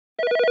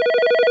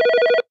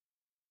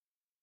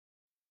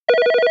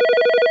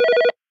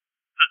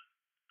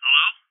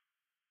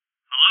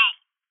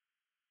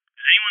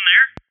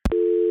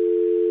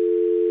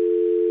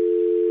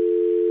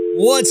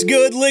What's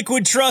good,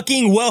 Liquid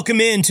Trucking?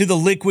 Welcome into the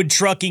Liquid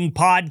Trucking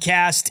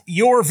Podcast,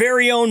 your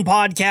very own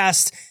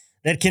podcast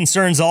that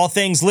concerns all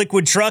things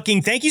liquid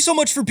trucking. Thank you so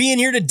much for being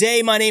here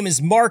today. My name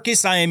is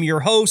Marcus. I am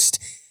your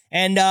host,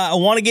 and I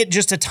want to get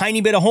just a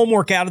tiny bit of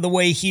homework out of the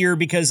way here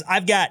because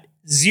I've got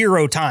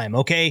zero time,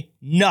 okay?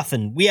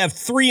 Nothing. We have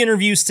 3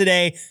 interviews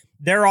today.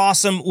 They're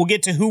awesome. We'll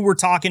get to who we're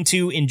talking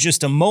to in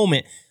just a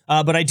moment,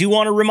 but I do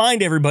want to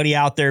remind everybody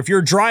out there, if you're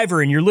a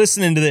driver and you're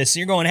listening to this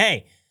and you're going,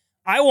 hey,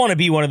 I want to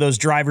be one of those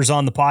drivers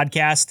on the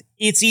podcast.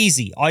 It's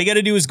easy. All you got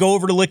to do is go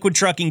over to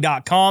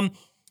liquidtrucking.com,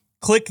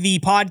 click the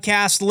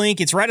podcast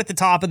link. It's right at the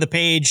top of the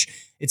page.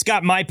 It's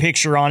got my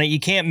picture on it. You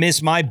can't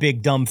miss my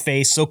big dumb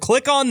face. So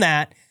click on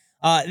that.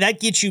 That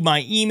gets you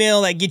my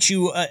email. That gets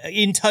you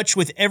in touch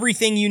with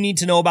everything you need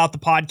to know about the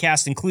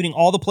podcast, including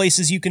all the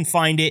places you can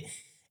find it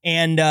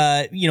and,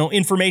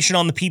 information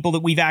on the people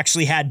that we've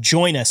actually had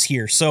join us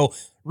here. So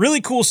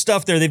really cool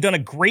stuff there. They've done a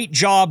great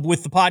job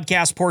with the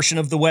podcast portion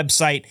of the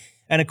website.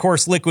 And of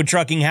course, Liquid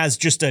Trucking has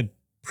just a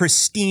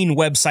pristine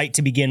website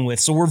to begin with.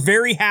 So we're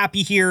very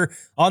happy here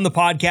on the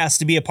podcast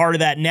to be a part of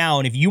that now.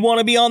 And if you want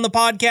to be on the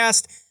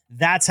podcast,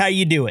 that's how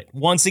you do it.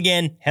 Once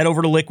again, head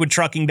over to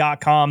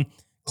liquidtrucking.com,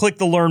 click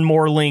the Learn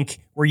More link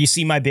where you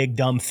see my big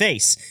dumb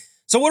face.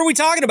 So what are we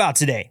talking about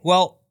today?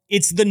 Well,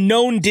 it's the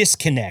known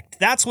disconnect.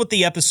 That's what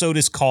the episode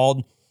is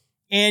called.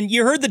 And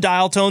you heard the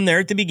dial tone there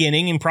at the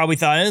beginning and probably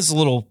thought it's a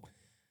little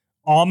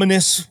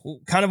ominous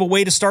kind of a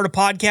way to start a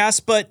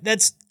podcast, but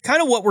that's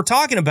kind of what we're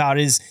talking about.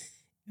 Is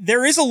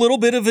there is a little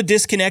bit of a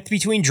disconnect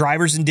between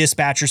drivers and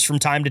dispatchers from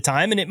time to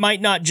time, and it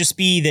might not just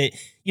be that,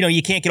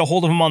 you can't get a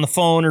hold of them on the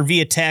phone or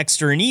via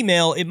text or an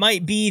email. It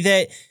might be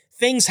that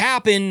things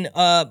happen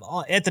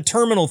at the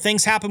terminal,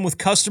 things happen with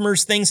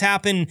customers, things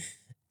happen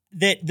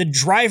that the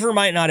driver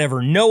might not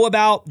ever know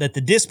about, that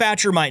the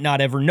dispatcher might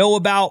not ever know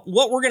about.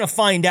 What we're going to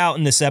find out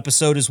in this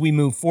episode as we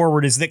move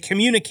forward is that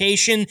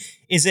communication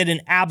is at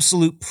an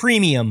absolute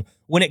premium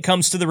when it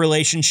comes to the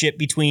relationship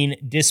between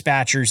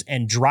dispatchers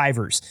and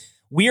drivers.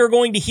 We are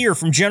going to hear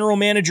from General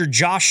Manager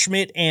Josh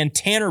Schmidt and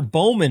Tanner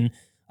Bowman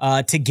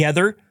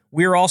together.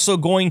 We're also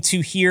going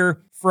to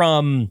hear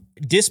from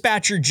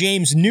dispatcher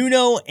James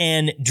Nuno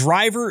and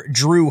driver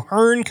Drew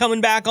Hearn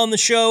coming back on the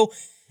show.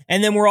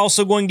 And then we're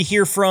also going to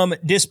hear from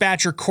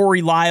dispatcher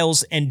Cory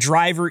Liles and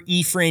driver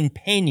Efrain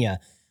Pena.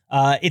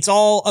 It's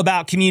all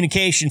about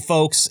communication,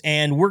 folks,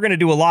 and we're going to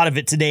do a lot of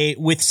it today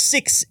with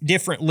 6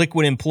 different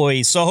Liquid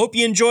employees. So I hope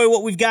you enjoy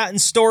what we've got in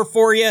store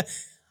for you.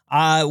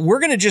 We're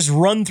going to just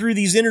run through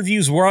these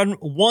interviews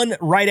one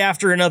right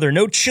after another.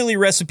 No chili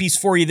recipes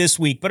for you this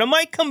week, but I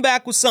might come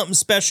back with something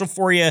special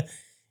for you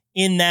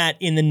in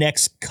the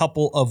next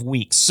couple of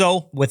weeks.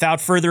 So without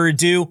further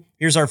ado,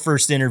 here's our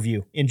first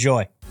interview.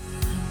 Enjoy.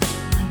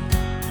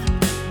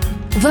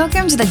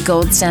 Welcome to the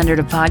gold standard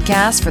of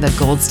podcasts for the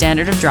gold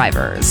standard of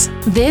drivers.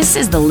 This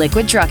is the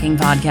Liquid Trucking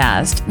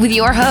Podcast with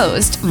your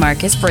host,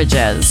 Marcus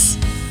Bridges.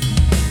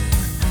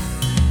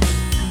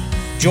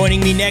 Joining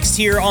me next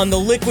here on the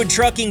Liquid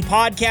Trucking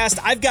Podcast,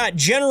 I've got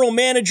General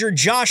Manager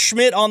Josh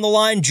Schmidt on the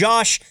line.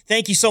 Josh,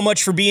 thank you so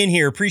much for being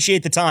here.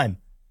 Appreciate the time.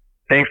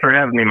 Thanks for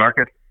having me,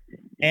 Marcus.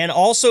 And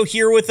also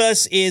here with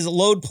us is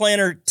load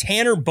planner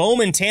Tanner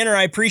Bowman. Tanner,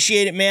 I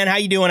appreciate it, man. How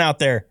you doing out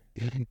there?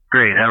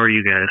 Great. How are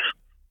you guys?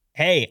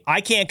 Hey,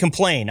 I can't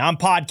complain. I'm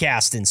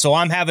podcasting, so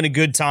I'm having a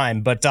good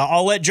time. But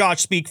I'll let Josh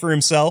speak for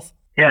himself.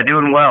 Yeah,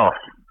 doing well.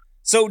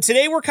 So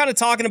today we're kind of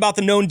talking about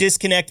the known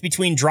disconnect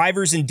between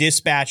drivers and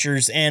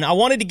dispatchers, and I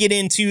wanted to get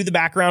into the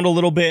background a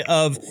little bit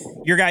of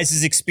your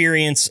guys'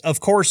 experience. Of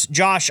course,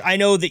 Josh, I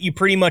know that you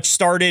pretty much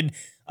started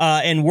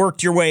and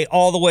worked your way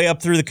all the way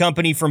up through the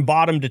company from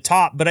bottom to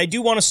top, but I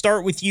do want to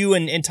start with you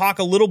and talk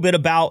a little bit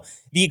about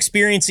the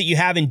experience that you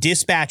have in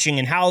dispatching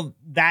and how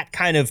that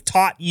kind of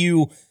taught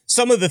you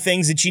some of the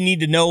things that you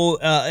need to know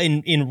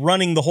in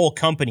running the whole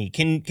company.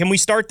 Can we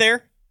start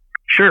there?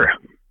 Sure.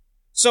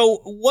 So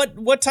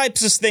what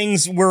types of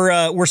things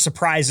were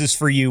surprises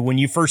for you when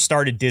you first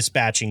started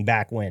dispatching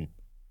back when?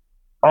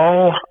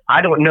 Oh,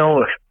 I don't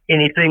know if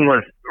anything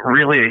was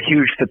really a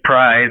huge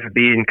surprise.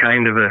 Being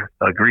kind of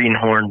a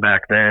greenhorn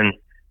back then,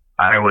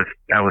 I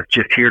was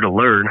just here to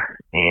learn,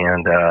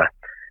 and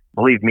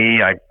believe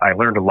me, I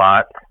learned a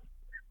lot.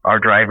 Our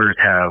drivers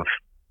have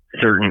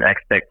certain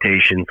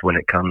expectations when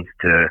it comes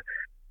to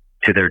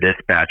their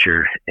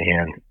dispatcher,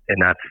 and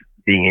that's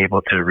being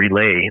able to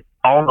relay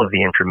all of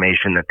the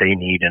information that they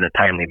need in a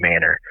timely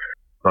manner.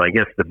 So I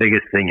guess the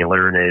biggest thing you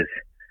learn is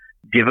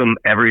give them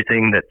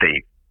everything that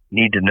they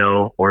need to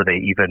know, or they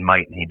even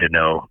might need to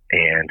know,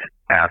 and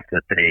ask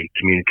that they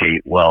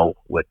communicate well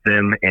with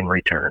them in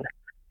return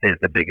is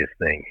the biggest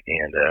thing.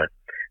 And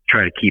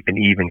try to keep an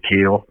even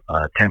keel,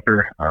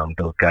 temper.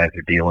 Those guys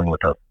are dealing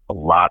with a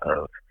lot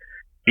of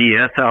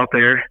BS out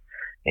there.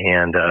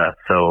 And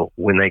so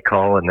when they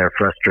call and they're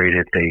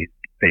frustrated,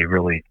 they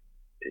really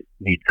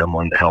need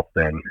someone to help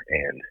them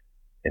and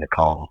in a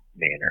calm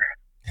manner.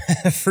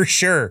 For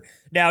sure.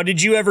 Now,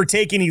 did you ever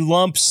take any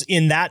lumps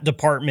in that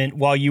department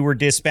while you were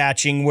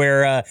dispatching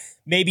where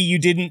maybe you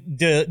didn't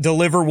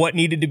deliver what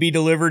needed to be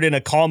delivered in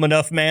a calm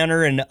enough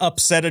manner and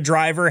upset a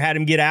driver, had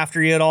him get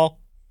after you at all?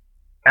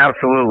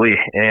 Absolutely.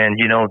 And,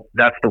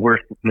 that's the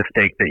worst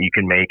mistake that you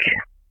can make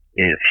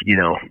is,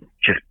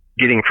 just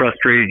getting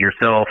frustrated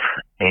yourself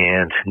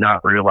and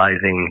not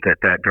realizing that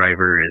that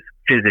driver is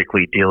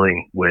physically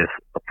dealing with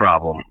a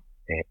problem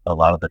a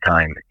lot of the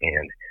time.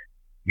 And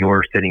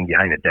you're sitting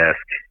behind a desk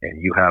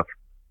and you have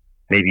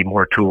maybe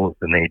more tools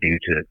than they do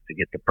to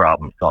get the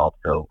problem solved.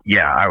 So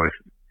yeah, I was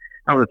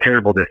a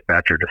terrible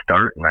dispatcher to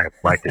start, and I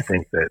like to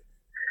think that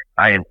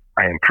I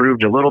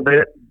improved a little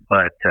bit,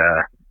 but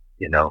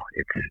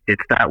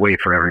it's that way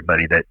for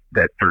everybody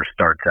that first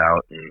starts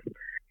out. And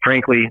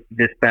frankly,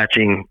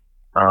 dispatching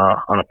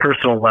on a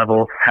personal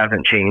level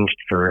hasn't changed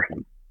for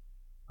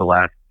the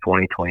last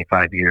 20,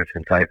 25 years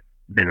since I've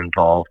been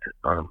involved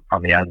on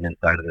the admin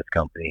side of this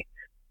company.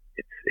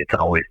 It's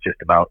always just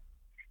about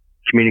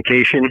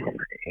communication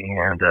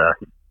and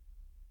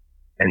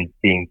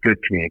being good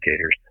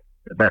communicators.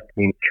 The best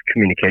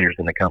communicators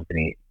in the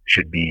company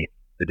should be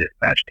the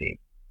dispatch team.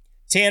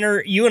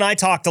 Tanner, you and I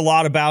talked a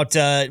lot about,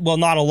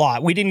 not a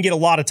lot. We didn't get a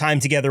lot of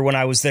time together when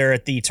I was there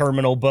at the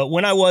terminal, but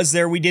when I was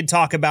there, we did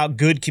talk about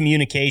good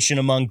communication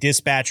among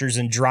dispatchers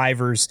and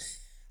drivers.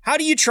 How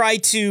do you try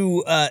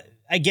to,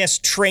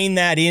 train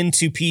that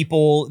into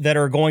people that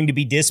are going to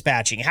be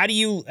dispatching? How do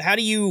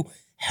you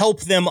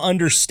help them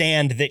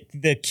understand that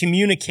the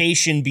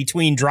communication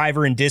between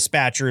driver and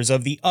dispatcher is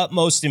of the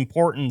utmost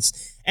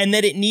importance and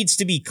that it needs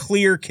to be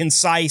clear,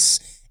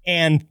 concise,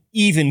 and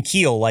even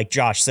keel, like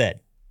Josh said?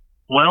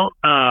 Well,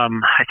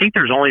 I think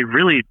there's only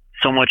really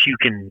so much you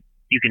can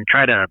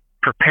try to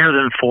prepare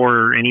them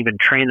for and even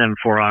train them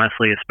for,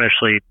 honestly,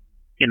 especially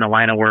in the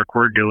line of work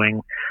we're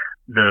doing.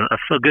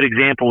 A good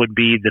example would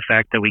be the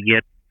fact that we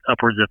get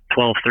upwards of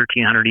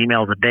 1,300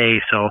 emails a day.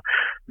 So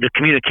the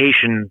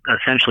communication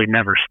essentially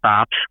never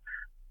stops.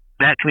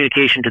 That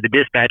communication to the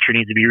dispatcher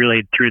needs to be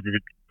relayed through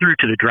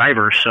to the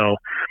driver. So,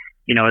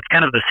 it's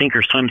kind of a sink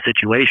or swim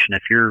situation.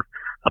 If you're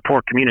a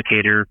poor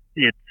communicator,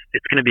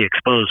 it's going to be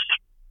exposed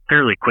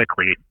fairly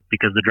quickly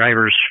because the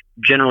drivers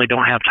generally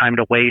don't have time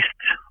to waste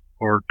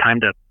or time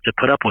to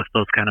put up with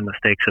those kind of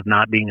mistakes of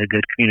not being a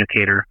good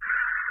communicator.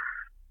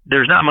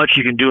 There's not much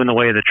you can do in the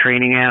way of the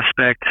training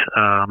aspect.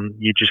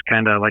 You just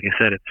kind of, like I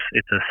said,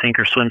 it's a sink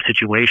or swim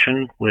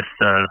situation with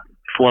the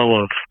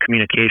flow of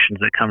communications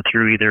that come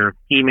through either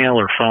email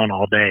or phone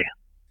all day.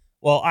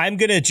 Well, I'm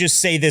going to just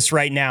say this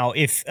right now.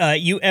 If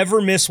you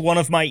ever miss one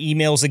of my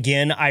emails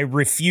again, I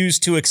refuse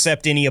to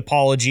accept any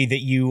apology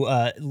that you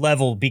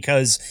level,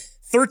 because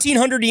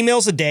 1,300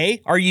 emails a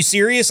day? Are you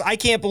serious? I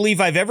can't believe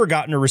I've ever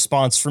gotten a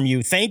response from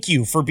you. Thank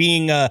you for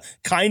being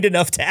kind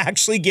enough to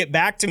actually get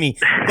back to me.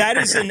 That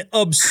is an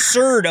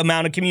absurd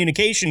amount of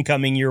communication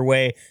coming your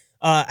way.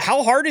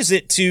 How hard is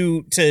it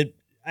to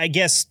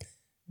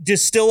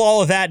distill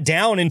all of that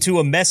down into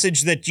a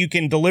message that you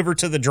can deliver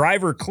to the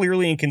driver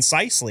clearly and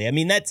concisely? I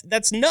mean,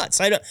 that's nuts.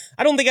 I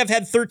don't think I've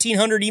had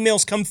 1,300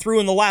 emails come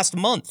through in the last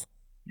month.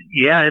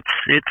 Yeah,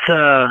 it's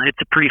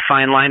a pretty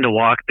fine line to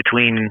walk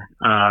between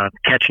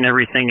catching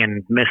everything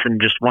and missing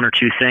just one or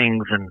two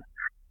things, and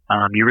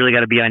you really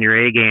got to be on your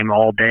A game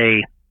all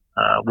day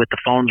with the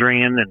phones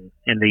ringing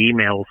and the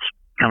emails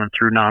coming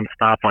through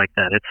nonstop like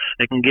that.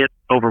 It can get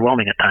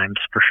overwhelming at times,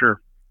 for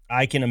sure.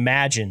 I can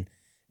imagine.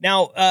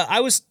 Now, I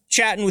was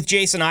chatting with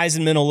Jason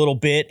Eisenman a little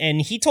bit, and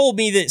he told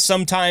me that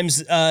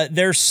sometimes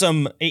there's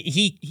some,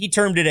 he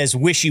termed it as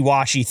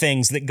wishy-washy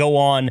things that go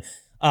on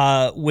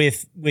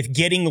with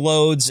getting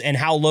loads and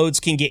how loads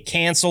can get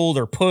canceled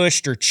or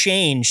pushed or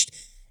changed.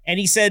 And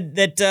he said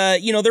that,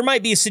 there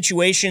might be a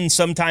situation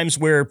sometimes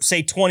where,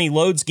 say, 20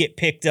 loads get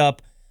picked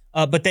up,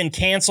 but then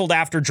canceled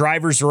after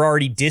drivers are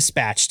already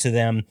dispatched to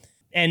them.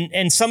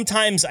 And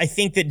sometimes I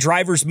think that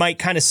drivers might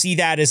kind of see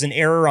that as an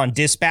error on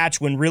dispatch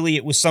when really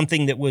it was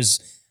something that was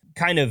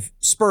kind of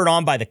spurred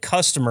on by the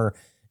customer.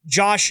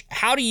 Josh,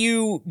 how do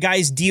you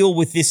guys deal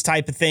with this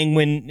type of thing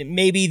when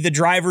maybe the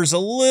driver's a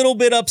little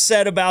bit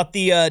upset about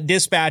the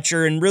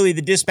dispatcher and really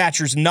the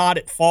dispatcher's not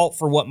at fault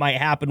for what might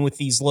happen with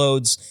these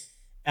loads?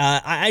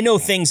 I know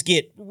things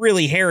get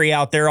really hairy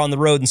out there on the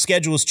road and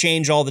schedules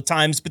change all the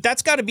times, but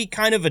that's got to be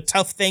kind of a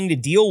tough thing to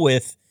deal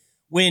with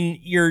when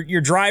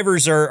your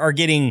drivers are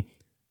getting,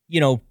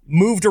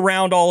 moved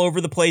around all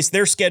over the place.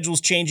 Their schedule's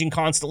changing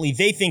constantly.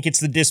 They think it's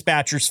the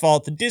dispatcher's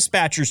fault. The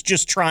dispatcher's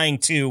just trying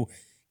to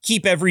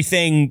keep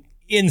everything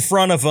in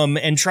front of them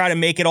and try to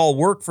make it all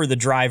work for the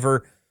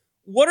driver.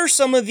 What are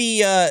some of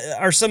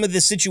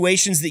the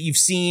situations that you've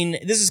seen?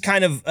 This is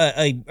kind of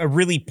a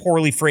really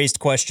poorly phrased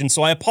question,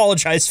 so I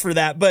apologize for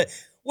that. But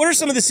what are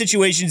some of the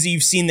situations that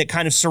you've seen that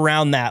kind of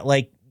surround that?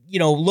 Like,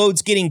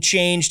 loads getting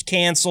changed,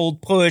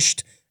 canceled,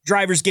 pushed,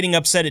 drivers getting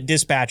upset at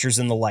dispatchers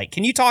and the like.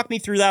 Can you talk me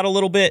through that a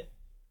little bit?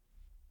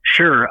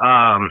 Sure.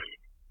 I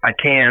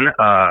can.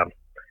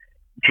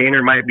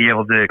 Tanner might be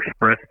able to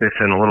express this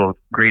in a little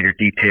greater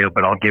detail,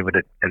 but I'll give it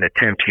an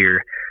attempt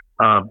here.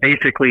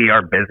 Basically,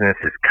 our business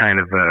is kind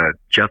of a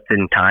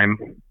just-in-time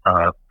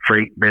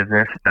freight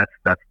business.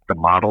 That's the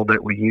model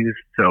that we use.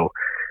 So,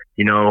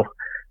 you know,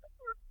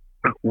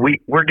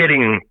 we're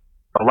getting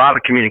a lot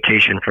of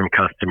communication from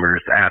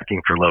customers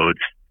asking for loads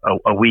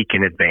a week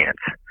in advance.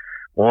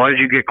 Well, as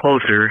you get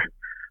closer,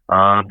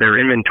 their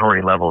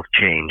inventory levels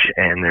change,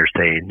 and they're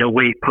saying, "No,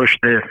 wait, push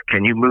this.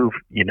 Can you move?"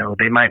 You know,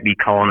 they might be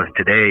calling us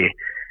today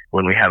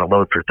when we have a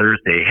load for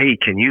Thursday. "Hey,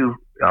 can you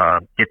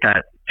get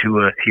that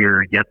to us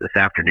here yet this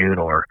afternoon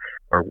or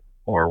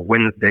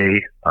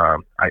Wednesday?"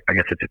 I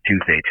guess it's a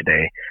Tuesday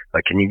today.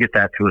 But can you get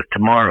that to us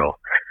tomorrow,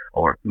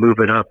 or move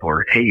it up,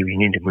 or hey, we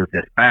need to move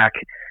this back?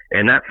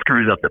 And that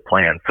screws up the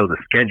plan. So the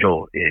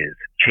schedule is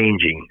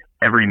changing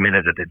every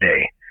minute of the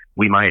day.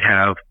 We might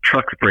have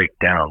trucks break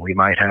down. We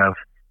might have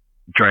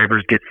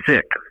drivers get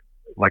sick.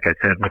 Like I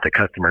said, with the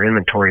customer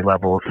inventory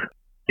levels,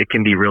 it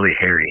can be really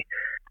hairy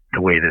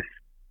the way this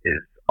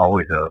is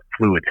always a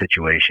fluid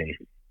situation.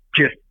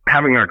 Just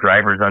having our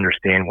drivers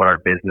understand what our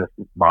business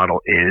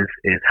model is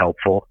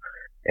helpful.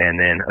 And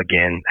then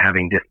again,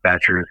 having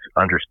dispatchers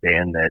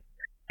understand that,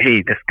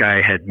 hey, this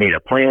guy had made a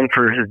plan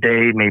for his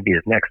day, maybe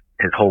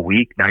his whole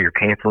week. Now you're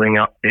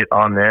canceling it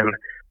on them.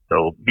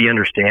 So be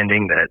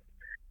understanding that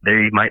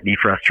they might be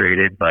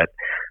frustrated, but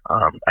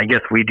I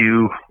guess we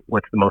do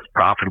what's the most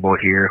profitable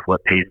here,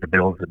 what pays the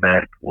bills the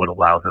best, what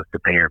allows us to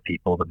pay our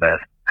people the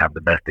best, have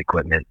the best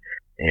equipment,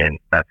 and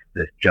that's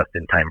this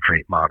just-in-time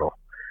freight model.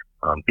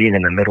 Being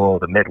in the middle of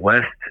the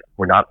Midwest,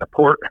 we're not in the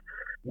port.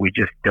 We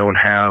just don't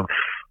have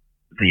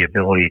the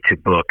ability to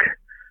book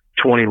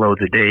 20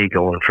 loads a day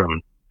going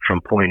from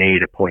point A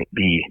to point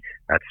B.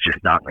 That's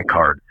just not in the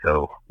card.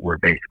 So we're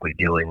basically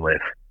dealing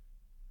with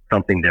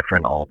something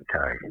different all the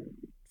time.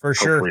 For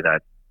sure. Hopefully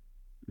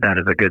that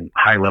is a good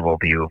high-level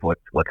view of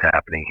what's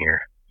happening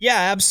here. Yeah,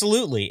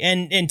 absolutely.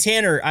 And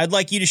Tanner, I'd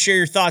like you to share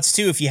your thoughts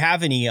too, if you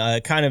have any,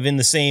 kind of in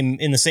the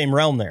same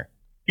realm there.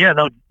 Yeah,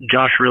 no,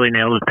 Josh really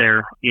nailed it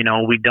there. You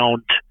know, we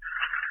don't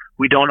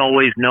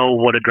always know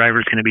what a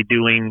driver's going to be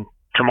doing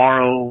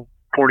tomorrow,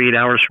 48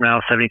 hours from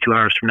now, 72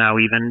 hours from now,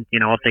 even. You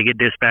know, if they get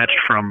dispatched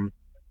from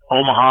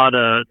Omaha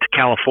to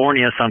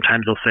California,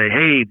 sometimes they'll say,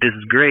 "Hey, this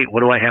is great. What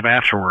do I have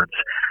afterwards?"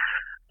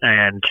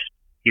 And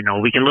you know,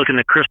 we can look in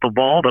the crystal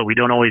ball, but we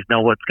don't always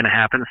know what's going to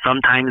happen.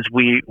 Sometimes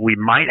we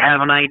might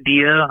have an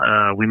idea.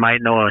 We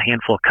might know a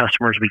handful of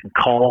customers we can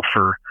call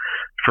for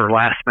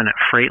last minute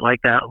freight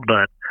like that.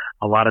 But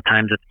a lot of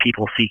times it's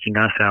people seeking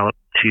us out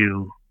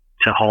to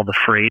haul the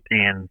freight,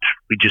 and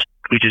we just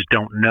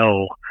don't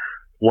know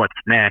what's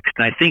next.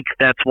 And I think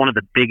that's one of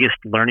the biggest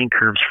learning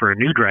curves for a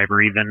new driver,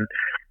 even,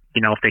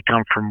 you know, if they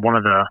come from one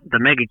of the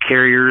mega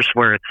carriers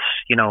where it's,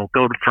 you know,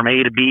 go from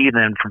A to B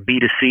and then from B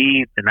to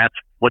C, and that's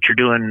what you're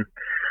doing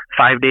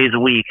 5 days a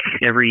week,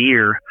 every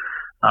year,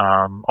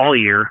 all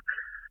year.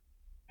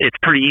 It's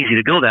pretty easy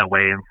to go that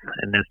way.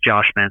 And as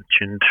Josh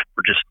mentioned,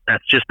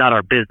 that's just not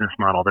our business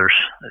model. It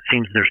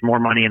seems there's more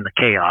money in the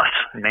chaos,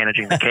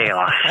 managing the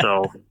chaos.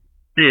 So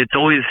it's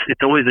always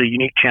a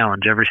unique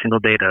challenge every single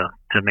day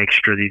to make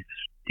sure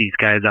these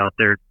guys out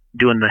there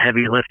doing the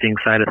heavy lifting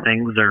side of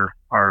things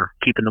are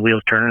keeping the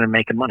wheels turning and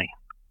making money.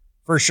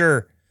 For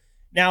sure.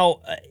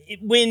 Now,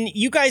 when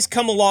you guys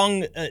come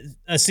along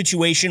a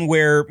situation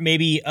where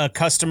maybe a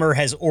customer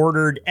has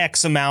ordered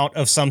X amount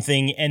of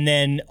something, and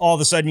then all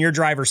of a sudden your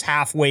driver's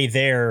halfway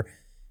there,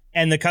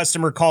 and the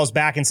customer calls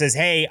back and says,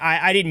 "Hey,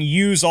 I didn't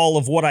use all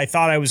of what I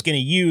thought I was going to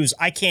use.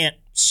 I can't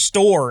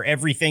store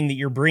everything that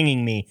you're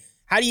bringing me."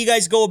 How do you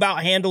guys go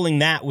about handling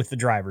that with the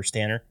drivers,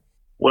 Tanner?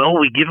 Well,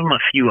 we give them a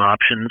few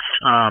options,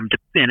 and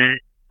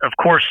it, of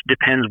course,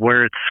 depends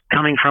where it's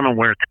coming from and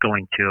where it's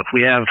going to. If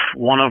we have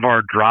one of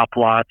our drop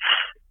lots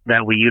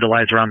that we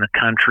utilize around the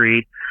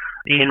country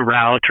in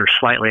route or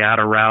slightly out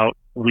of route,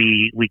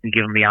 we can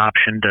give them the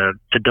option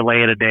to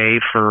delay it a day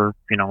for,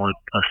 you know,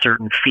 a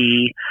certain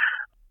fee.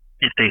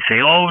 If they say,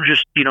 "Oh,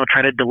 just, you know,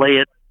 try to delay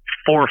it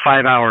 4 or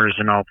 5 hours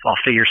and I'll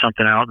figure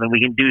something out," then we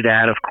can do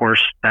that. Of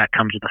course, that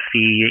comes with a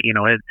fee. You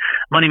know,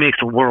 money makes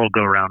the world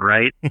go round,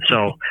 right?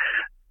 So,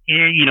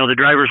 you know, the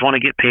drivers want to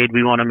get paid.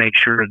 We want to make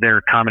sure they're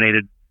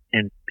accommodated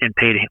and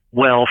paid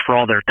well for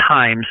all their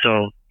time.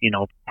 So, you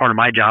know, part of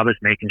my job is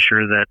making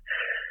sure that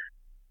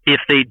if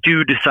they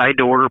do decide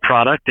to order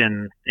product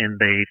and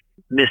they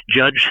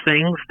misjudge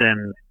things,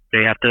 then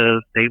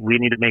we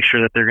need to make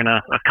sure that they're going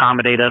to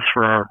accommodate us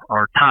for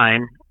our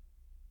time.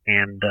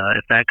 And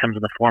if that comes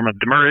in the form of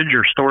demurrage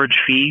or storage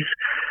fees,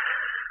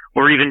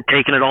 or even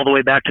taking it all the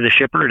way back to the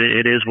shipper,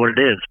 it is what it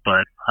is.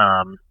 But,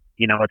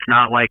 you know, it's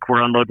not like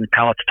we're unloading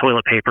pallets of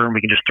toilet paper and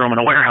we can just throw them in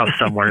a warehouse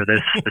somewhere.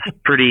 This is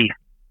pretty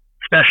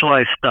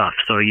specialized stuff.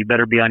 So you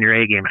better be on your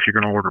A game if you're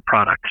going to order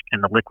product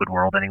in the liquid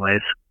world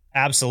anyways.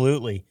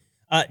 Absolutely.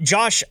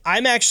 Josh,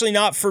 I'm actually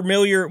not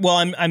familiar. Well,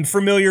 I'm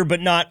familiar,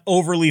 but not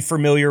overly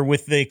familiar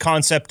with the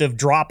concept of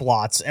drop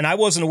lots. And I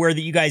wasn't aware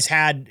that you guys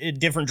had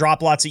different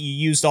drop lots that you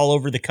used all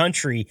over the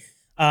country.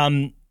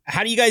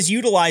 How do you guys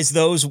utilize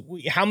those?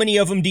 How many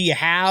of them do you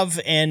have?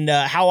 And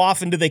how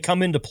often do they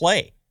come into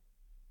play?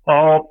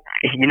 Well,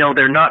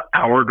 They're not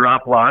our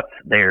drop lots.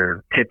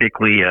 They're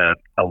typically a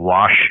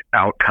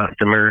washout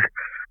customer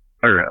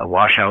or a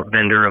washout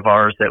vendor of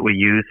ours that we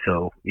use.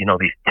 So,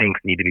 these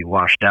tanks need to be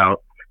washed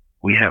out.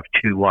 We have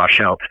 2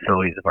 washout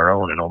facilities of our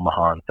own in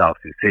Omaha and South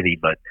Sioux City,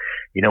 but,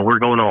 we're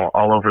going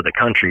all over the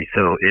country.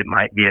 So it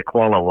might be a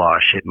Koala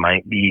Wash. It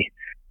might be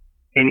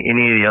any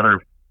of the other,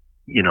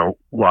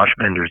 wash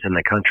vendors in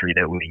the country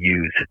that we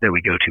use, that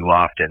we go to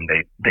often.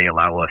 They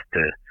allow us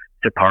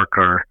to park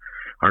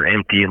our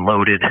empty and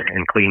loaded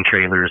and clean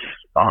trailers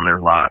on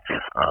their lots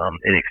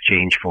in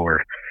exchange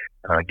for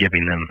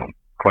giving them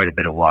quite a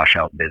bit of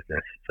washout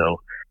business.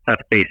 So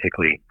that's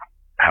basically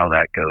how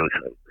that goes.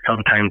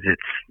 Sometimes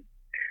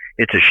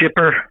it's a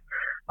shipper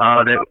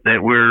that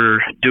we're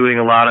doing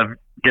a lot of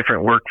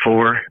different work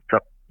for. So,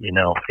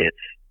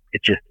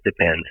 it just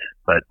depends.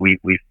 But we've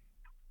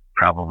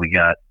probably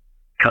got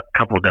a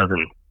couple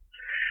dozen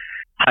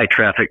high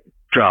traffic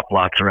drop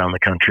lots around the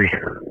country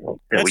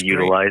that we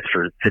utilize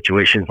for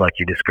situations like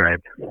you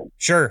described.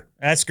 Sure.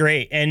 That's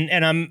great.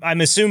 And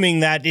I'm assuming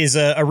that is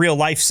a real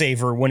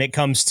lifesaver when it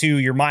comes to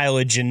your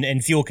mileage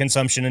and fuel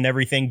consumption and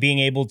everything, being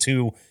able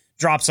to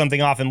drop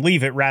something off and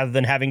leave it rather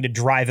than having to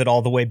drive it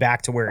all the way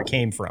back to where it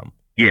came from.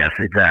 Yes,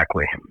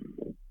 exactly.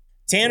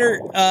 Tanner,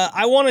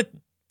 I want to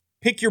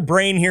pick your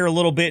brain here a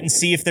little bit and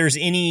see if there's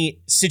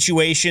any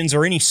situations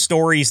or any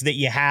stories that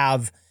you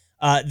have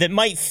that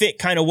might fit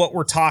kind of what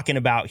we're talking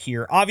about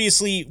here.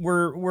 Obviously,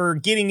 we're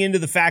getting into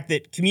the fact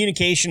that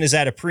communication is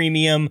at a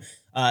premium.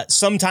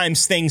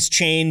 Sometimes things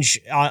change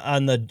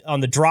on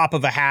the drop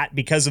of a hat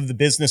because of the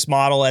business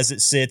model as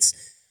it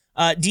sits.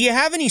 Do you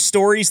have any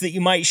stories that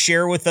you might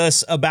share with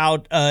us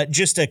about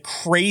just a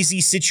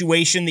crazy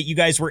situation that you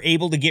guys were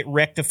able to get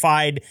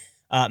rectified?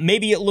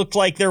 Maybe it looked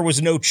like there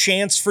was no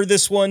chance for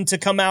this one to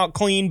come out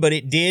clean, but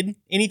it did.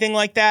 Anything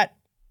like that?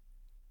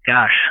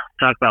 Gosh,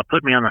 talk about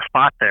putting me on the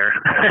spot there.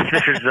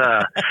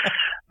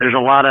 There's a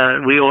lot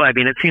of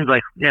it seems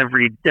like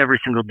every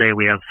single day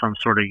we have some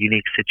sort of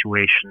unique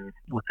situation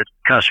with the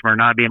customer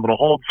not being able to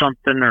hold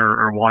something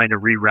or wanting to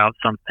reroute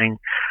something.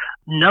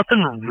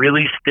 Nothing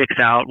really sticks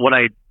out. What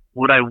I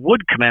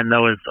would commend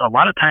though is a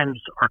lot of times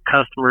our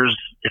customers,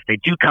 if they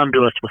do come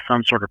to us with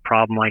some sort of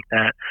problem like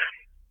that,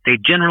 they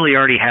generally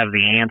already have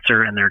the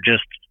answer, and they're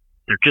just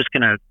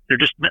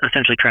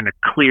essentially trying to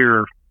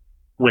clear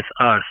with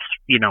us,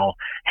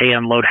 hey,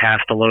 unload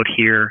half the load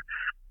here.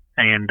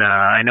 And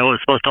I know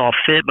it's supposed to all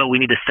fit, but we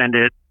need to send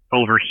it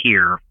over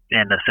here.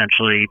 And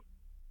essentially,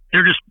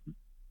 they're just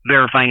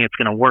verifying it's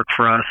going to work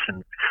for us.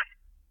 And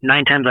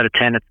 9 times out of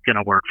 10, it's going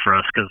to work for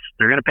us because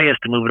they're going to pay us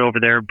to move it over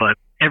there. But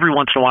every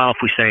once in a while, if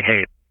we say,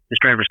 hey, this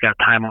driver's got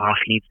time off,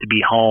 he needs to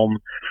be home,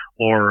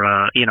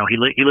 or, he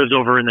lives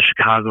over in the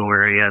Chicago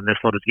area and this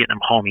load is getting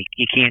him home.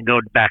 He can't go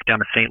back down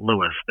to St.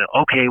 Louis.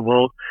 Okay,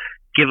 well,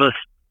 give us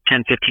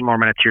 10, 15 more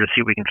minutes here to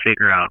see what we can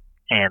figure out.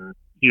 And,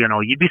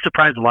 you'd be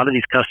surprised. A lot of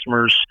these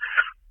customers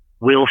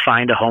will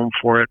find a home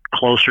for it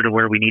closer to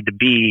where we need to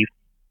be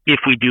if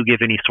we do give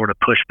any sort of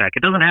pushback.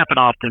 It doesn't happen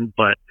often,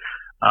 but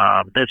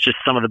that's just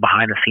some of the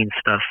behind the scenes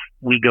stuff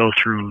we go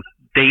through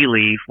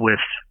daily with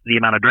the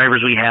amount of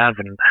drivers we have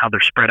and how they're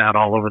spread out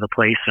all over the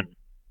place, and,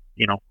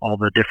 all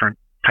the different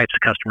types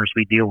of customers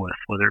we deal with,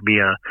 whether it be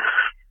a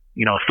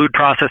food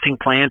processing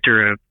plant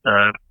or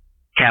a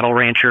cattle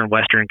rancher in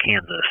western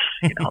Kansas.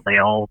 They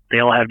all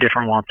have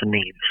different wants and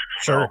needs.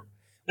 Sure. So,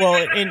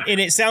 well, and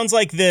it sounds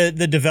like the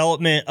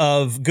development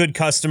of good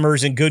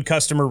customers and good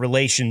customer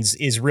relations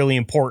is really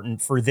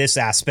important for this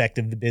aspect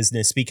of the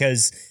business,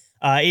 because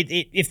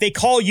if they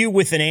call you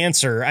with an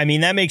answer, I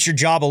mean, that makes your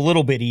job a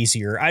little bit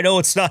easier. I know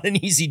it's not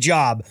an easy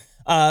job,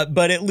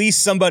 but at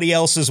least somebody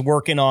else is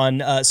working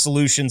on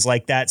solutions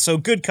like that. So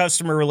good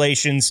customer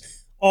relations,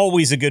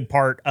 always a good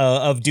part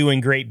of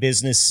doing great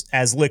business,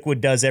 as Liquid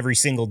does every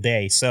single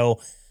day. So,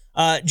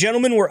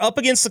 gentlemen, we're up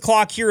against the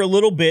clock here a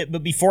little bit,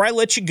 but before I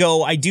let you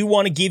go, I do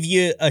want to give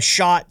you a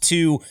shot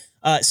to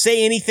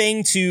say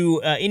anything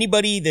to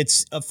anybody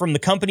that's from the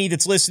company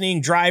that's listening,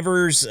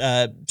 drivers,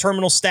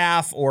 terminal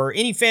staff, or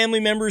any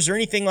family members or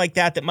anything like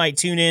that might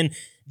tune in.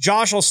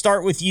 Josh, I'll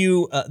start with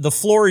you. The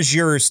floor is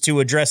yours to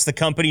address the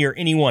company or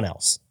anyone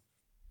else.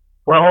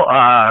 Well,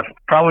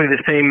 probably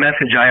the same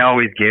message I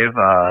always give.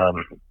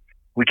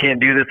 We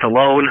can't do this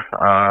alone.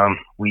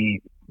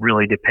 We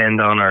really depend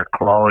on our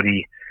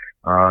quality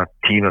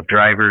team of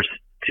drivers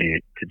to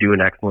do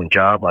an excellent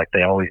job like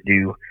they always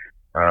do.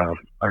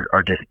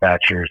 Our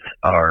dispatchers,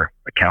 our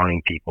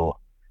accounting people,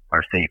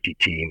 our safety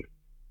team,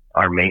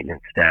 our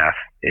maintenance staff.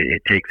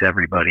 It takes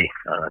everybody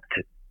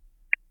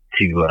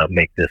to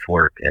make this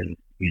work. And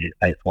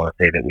I just want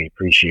to say that we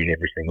appreciate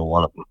every single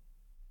one of them.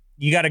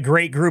 You got a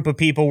great group of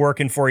people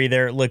working for you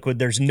there at Liquid.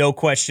 There's no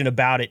question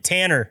about it.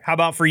 Tanner, how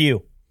about for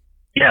you?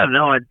 Yeah,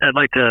 no, I'd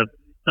like to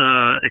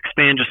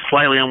expand just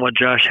slightly on what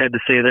Josh had to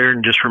say there,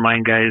 and just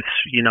remind guys,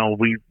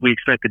 we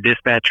expect the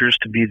dispatchers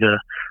to be the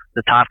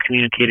top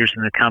communicators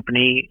in the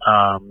company.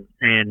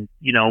 And,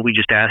 we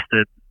just ask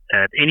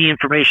that any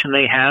information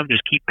they have,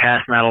 just keep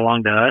passing that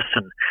along to us.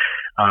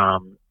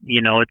 And,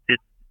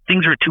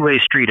 things are a two-way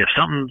street. If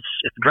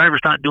the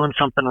driver's not doing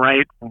something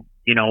right,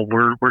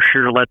 we're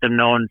sure to let them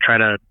know and try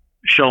to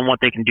show them what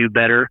they can do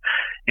better.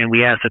 And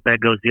we ask that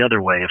goes the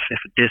other way. If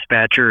a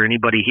dispatcher or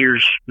anybody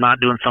here's not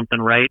doing something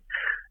right,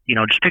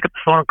 just pick up the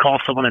phone and call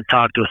someone and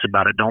talk to us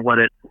about it. Don't let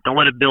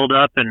it build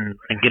up and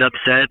get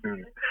upset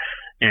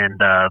and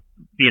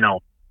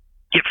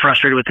get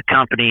frustrated with the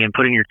company and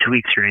put in your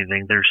tweaks or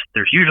anything.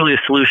 There's usually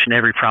a solution to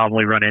every problem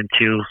we run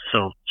into.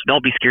 So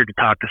don't be scared to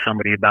talk to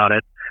somebody about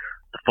it.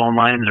 The phone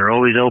lines are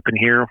always open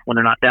here when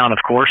they're not down, of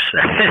course,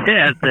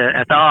 at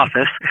the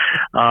office.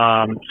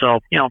 So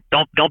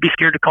don't be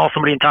scared to call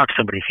somebody and talk to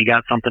somebody if you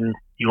got something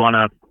you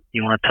wanna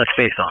touch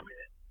base on.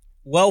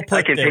 Well put.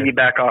 I can there.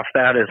 piggyback off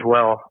that as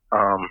well.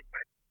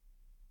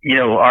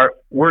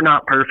 We're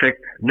not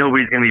perfect.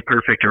 Nobody's going to be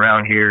perfect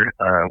around here.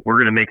 We're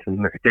going to make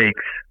some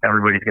mistakes.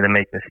 Everybody's going to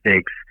make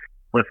mistakes.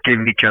 Let's give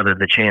each other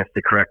the chance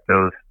to correct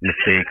those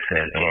mistakes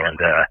and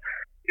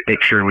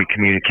make sure we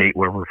communicate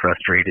where we're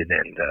frustrated,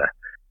 and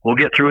we'll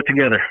get through it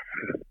together.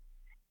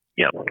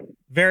 Yep.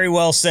 Very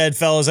well said,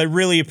 fellas. I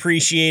really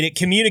appreciate it.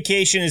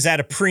 Communication is at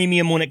a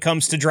premium when it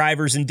comes to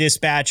drivers and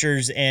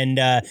dispatchers,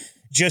 and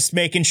just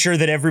making sure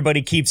that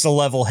everybody keeps a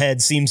level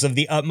head seems of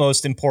the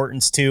utmost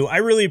importance too. I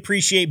really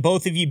appreciate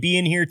both of you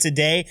being here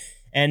today,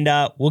 and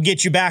we'll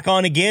get you back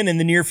on again in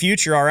the near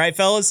future. All right,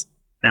 fellas?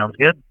 Sounds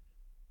good.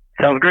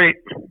 Sounds great.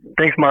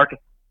 Thanks, Mark.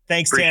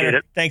 Thanks, Appreciate Tanner.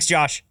 it. Thanks,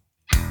 Josh.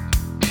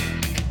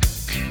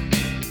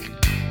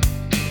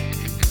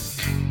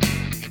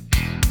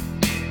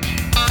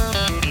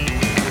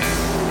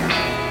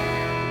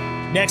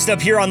 Next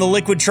up here on the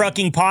Liquid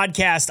Trucking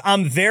Podcast,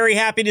 I'm very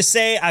happy to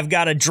say I've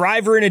got a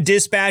driver and a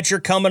dispatcher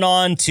coming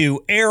on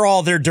to air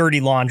all their dirty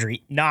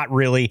laundry. Not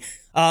really,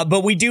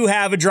 but we do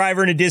have a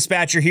driver and a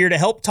dispatcher here to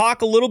help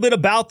talk a little bit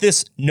about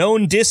this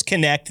known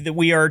disconnect that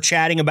we are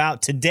chatting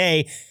about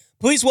today.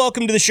 Please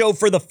welcome to the show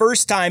for the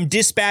first time,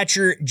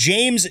 dispatcher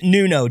James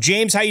Nuno.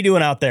 James, how you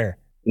doing out there?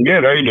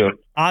 Good. How you doing?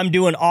 I'm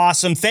doing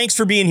awesome. Thanks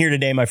for being here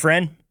today, my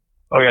friend.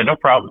 Oh, yeah, no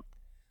problem.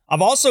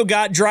 I've also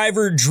got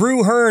driver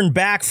Drew Hearn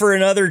back for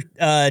another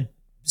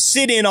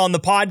sit-in on the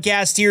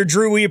podcast here.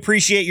 Drew, we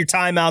appreciate your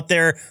time out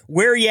there.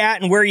 Where are you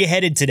at and where are you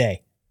headed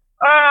today?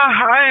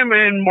 I am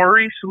in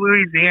Maurice,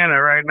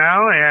 Louisiana right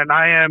now, and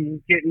I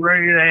am getting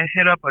ready to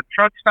hit up a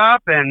truck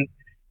stop and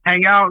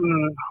hang out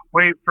and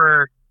wait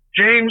for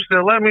James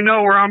to let me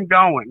know where I'm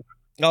going.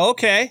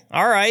 Okay.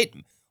 All right.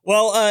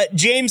 Well,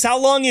 James, how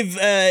long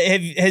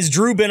has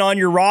Drew been on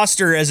your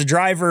roster as a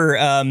driver?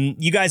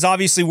 You guys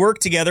obviously work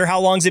together.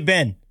 How long's it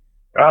been?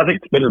 I think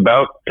it's been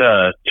about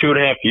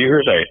 2.5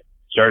 years. I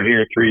started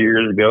here 3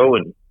 years ago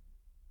and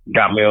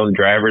got my own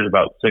drivers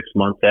about 6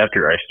 months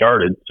after I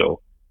started.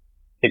 So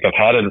I think I've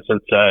had them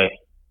since I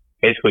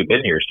basically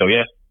been here. So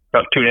yeah,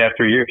 about 2.5,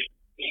 3 years.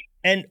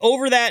 And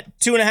over that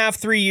 2.5,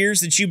 3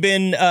 years that you've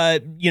been,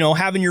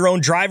 having your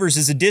own drivers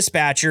as a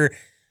dispatcher,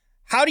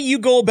 how do you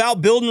go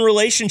about building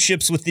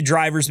relationships with the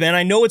drivers, man?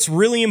 I know it's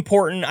really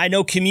important. I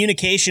know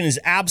communication is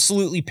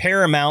absolutely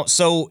paramount.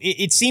 So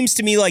it seems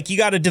to me like you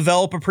got to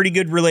develop a pretty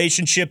good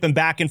relationship and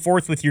back and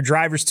forth with your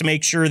drivers to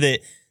make sure that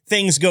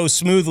things go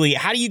smoothly.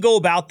 How do you go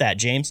about that,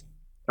 James?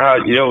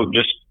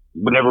 Just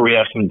whenever we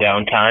have some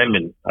downtime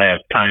and I have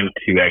time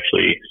to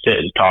actually sit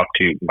and talk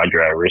to my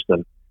drivers,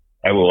 then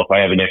I will. If I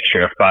have an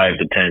extra 5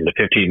 to 10 to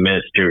 15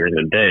 minutes during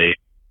the day,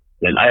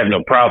 then I have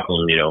no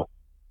problem,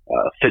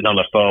 sitting on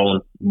the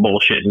phone,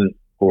 bullshitting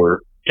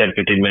for 10,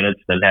 15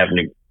 minutes, then having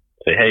to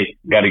say, hey,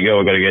 gotta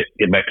go, I gotta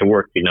get back to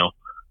work,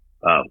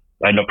 I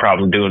had no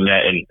problem doing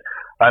that. And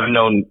I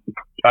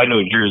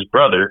know Drew's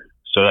brother,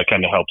 so that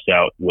kind of helps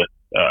out with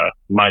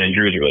mine and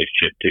Drew's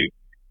relationship too.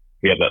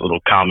 We have that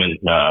little common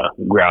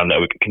ground that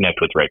we can connect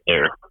with right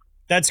there.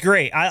 That's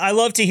great. I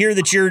love to hear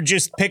that you're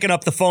just picking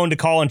up the phone to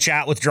call and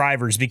chat with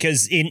drivers,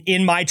 because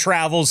in my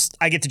travels,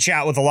 I get to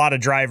chat with a lot of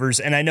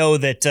drivers, and I know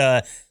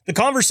that the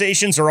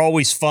conversations are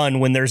always fun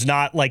when there's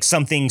not like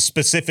something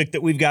specific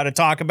that we've got to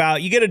talk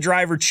about. You get a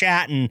driver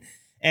chatting,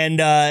 and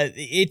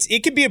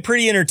it could be a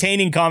pretty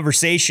entertaining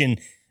conversation.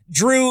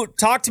 Drew,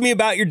 talk to me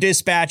about your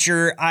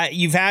dispatcher.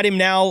 You've had him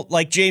now,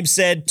 like James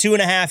said,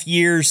 2.5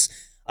 years.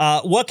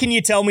 What can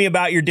you tell me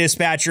about your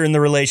dispatcher and the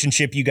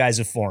relationship you guys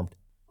have formed?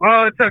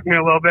 Well, it took me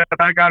a little bit.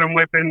 I got him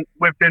whipped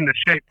into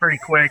shape pretty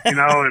quick, and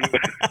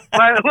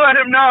let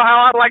him know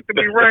how I like to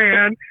be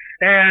ran.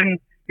 And,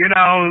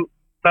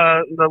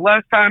 the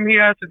less time he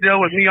has to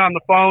deal with me on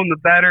the phone, the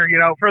better,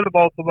 for the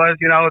both of us.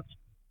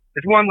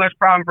 It's one less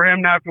problem for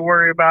him to have to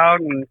worry about.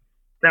 And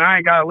then I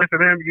ain't got to listen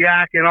to him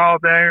yakking all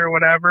day or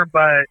whatever.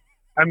 But,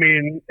 I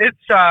mean, it's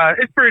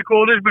pretty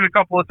cool. There's been a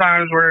couple of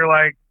times where,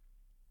 I've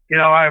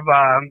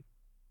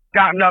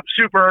gotten up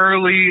super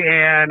early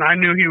and I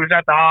knew he was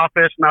at the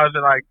office and I was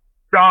like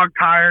dog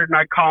tired, and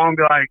I'd call him and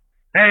be like,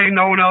 hey,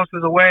 no one else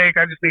is awake.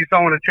 I just need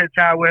someone to chit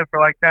chat with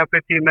for like 10,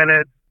 15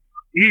 minutes.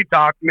 He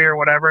talked to me or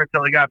whatever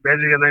until he got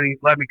busy, and then he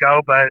let me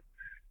go. But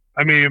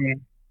I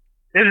mean,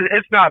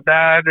 it's not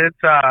bad.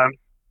 It's a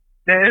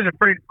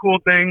pretty cool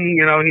thing.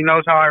 He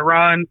knows how I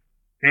run,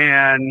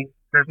 and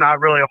there's not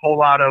really a whole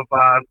lot of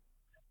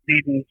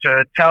needing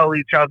to tell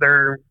each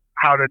other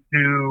how to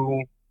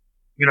do,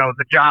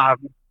 the job,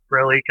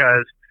 really,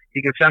 because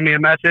He can send me a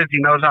message. He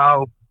knows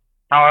how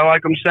I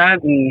like them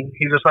sent, and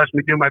he just lets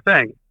me do my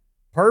thing.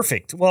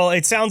 Perfect. Well,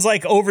 it sounds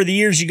like over the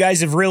years, you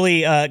guys have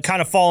really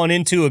kind of fallen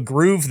into a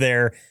groove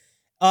there.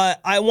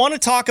 I want to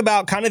talk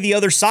about kind of the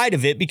other side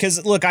of it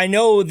because, look, I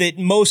know that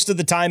most of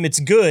the time it's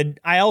good.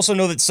 I also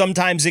know that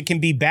sometimes it can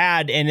be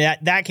bad, and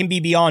that can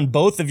be beyond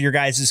both of your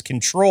guys'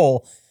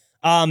 control.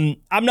 I'm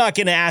not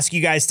going to ask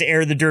you guys to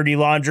air the dirty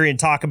laundry and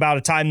talk about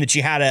a time that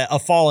you had a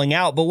falling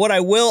out, but what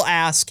I will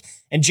ask,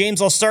 and James,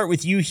 I'll start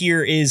with you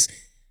here, is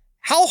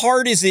how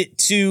hard is it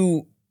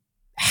to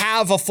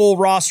have a full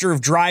roster of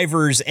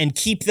drivers and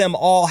keep them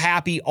all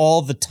happy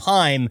all the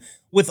time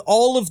with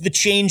all of the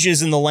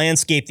changes in the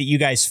landscape that you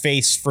guys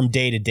face from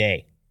day to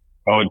day?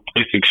 Oh,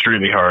 it's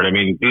extremely hard. I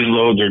mean, these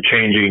loads are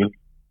changing,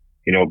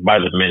 by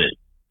the minute.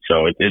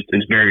 So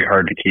it's very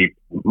hard to keep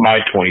my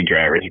 20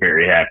 drivers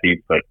very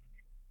happy. But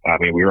I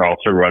mean, we were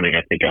also running,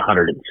 I think,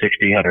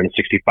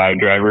 165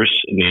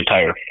 drivers in the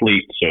entire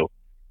fleet. So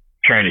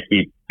trying to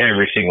keep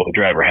every single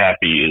driver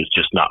happy is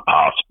just not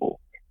possible.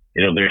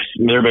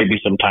 There may be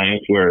some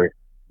times where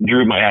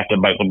Drew might have to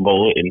bite the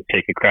bullet and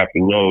take a crappy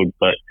load,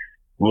 but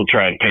we'll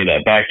try and pay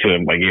that back to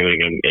him by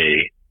giving him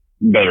a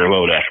better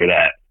load after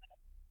that.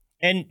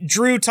 And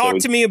Drew, talk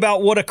to me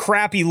about what a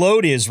crappy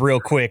load is real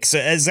quick. So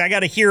as I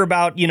got to hear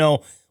about,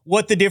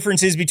 what the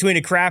difference is between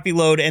a crappy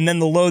load and then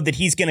the load that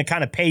he's going to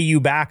kind of pay you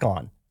back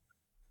on.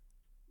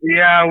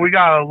 Yeah, we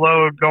got a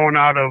load going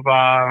out of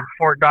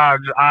Fort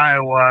Dodge,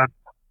 Iowa,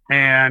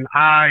 and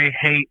I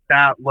hate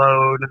that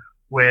load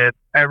with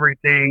every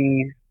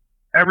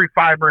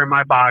fiber in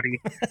my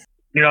body.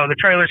 The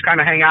trailers kind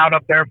of hang out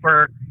up there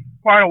for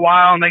quite a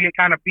while, and they get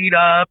kind of beat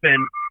up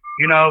and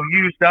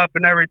used up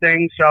and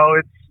everything. So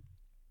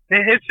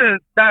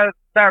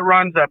that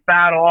runs a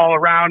battle all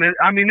around.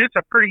 It's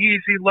a pretty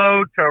easy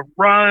load to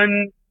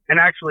run and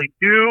actually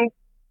do,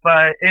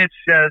 but it's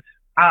just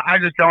I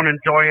just don't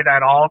enjoy it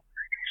at all.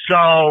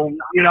 So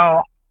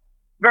not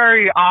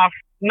very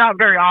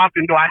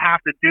often do I have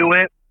to do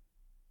it,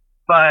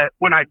 but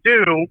when I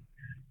do,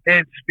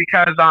 it's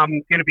because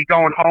I'm going to be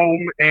going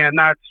home, and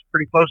that's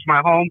pretty close to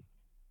my home.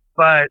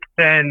 But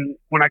then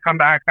when I come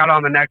back out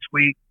on the next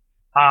week,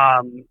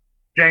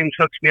 James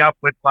hooks me up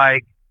with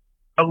like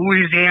a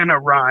Louisiana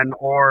run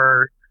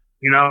or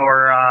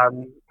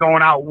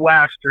going out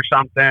west or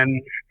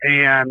something.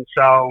 And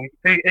so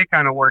it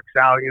kind of works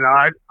out.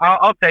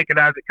 I'll take it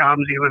as it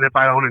comes, even if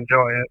I don't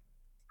enjoy it.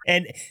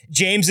 And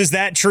James, is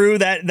that true?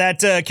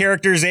 That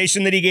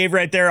characterization that he gave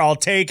right there, I'll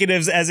take it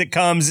as it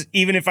comes,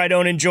 even if I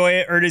don't enjoy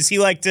it? Or does he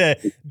like to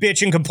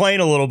bitch and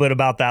complain a little bit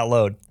about that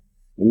load?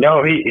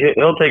 No,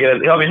 he'll take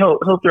it.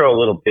 He'll throw a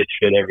little bitch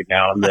fit every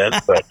now and then,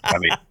 but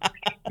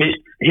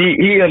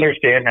he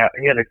understands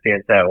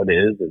how it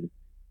is, and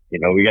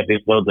we got these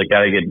loads that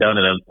got to get done,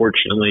 and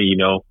unfortunately,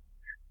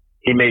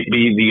 he may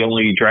be the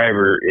only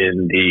driver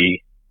in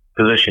the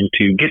position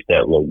to get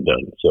that load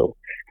done. So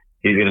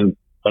he's going to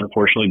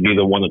unfortunately be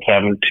the one that's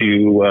having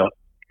to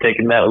take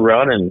in that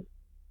run, and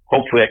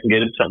hopefully I can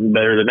get him something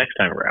better the next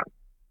time around.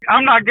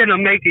 I'm not going to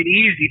make it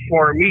easy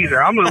for him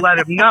either. I'm going to let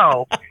him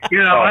know,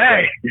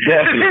 hey,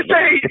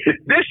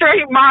 this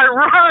ain't my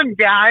run,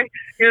 guy.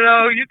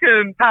 You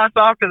can pass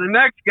off to the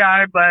next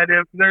guy, but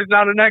if there's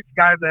not a next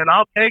guy, then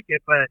I'll take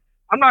it. But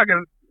I'm not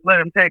going to let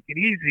him take it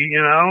easy.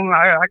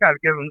 I got to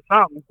give him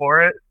something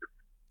for it.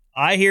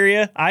 I hear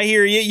you.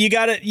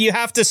 You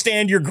have to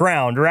stand your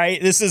ground,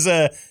 right? This is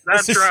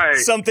right.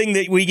 Something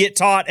that we get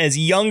taught as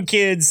young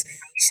kids.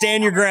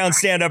 Stand your ground,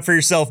 stand up for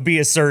yourself, be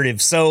assertive.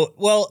 So,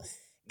 well,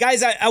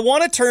 guys, I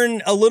want to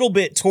turn a little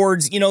bit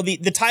towards,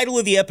 the title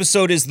of the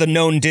episode is The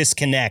Known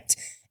Disconnect.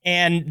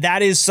 And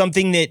that is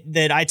something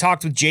that I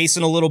talked with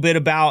Jason a little bit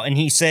about. And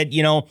he said,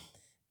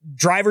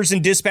 drivers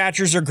and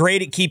dispatchers are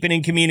great at keeping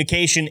in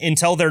communication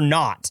until they're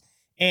not.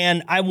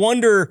 And I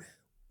wonder,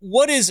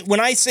 when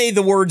I say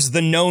the words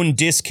the known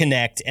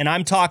disconnect, and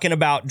I'm talking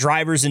about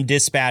drivers and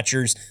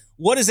dispatchers,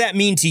 what does that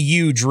mean to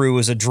you, Drew,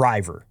 as a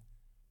driver?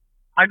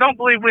 I don't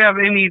believe we have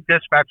any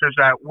dispatchers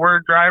that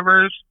were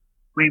drivers.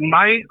 We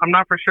might, I'm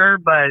not for sure,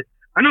 but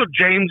I know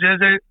James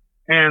isn't.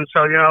 And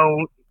so,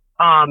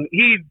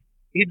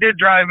 he did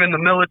drive in the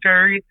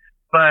military,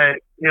 but,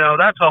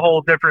 that's a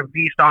whole different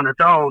beast on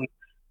its own.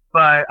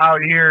 But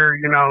out here,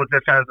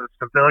 just as a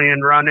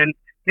civilian running,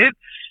 it's,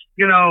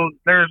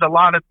 there's a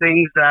lot of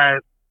things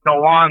that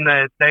go on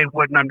that they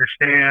wouldn't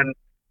understand,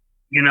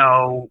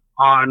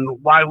 on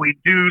why we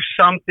do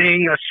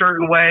something a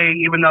certain way,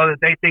 even though that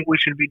they think we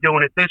should be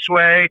doing it this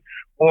way.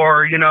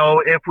 Or,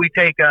 if we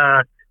take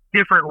a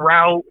different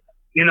route,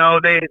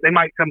 they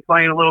might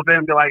complain a little bit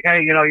and be like,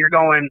 hey, you're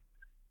going,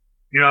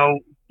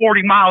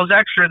 40 miles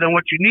extra than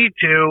what you need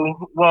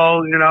to.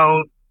 Well,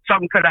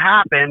 something could have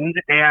happened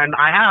and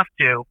I have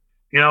to,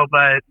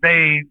 but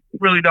they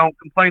really don't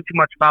complain too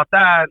much about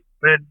that.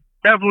 But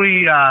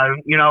definitely,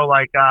 what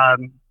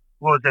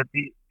was it?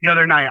 The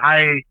other night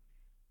I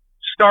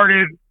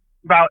started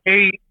about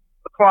 8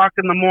 o'clock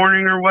in the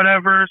morning or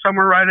whatever,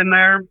 somewhere right in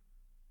there.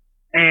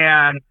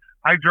 And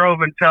I drove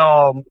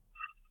until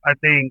I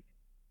think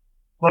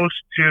close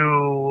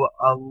to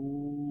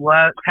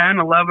 10,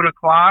 11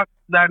 o'clock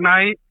that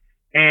night.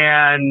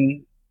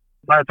 And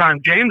by the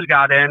time James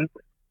got in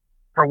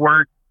for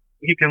work,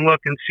 he can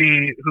look and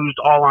see who's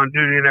all on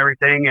duty and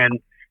everything. And,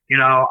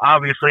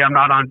 obviously I'm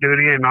not on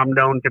duty and I'm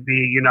known to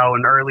be,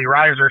 an early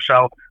riser.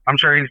 So I'm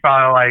sure he's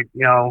probably like,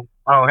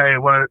 oh, hey,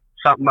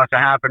 something must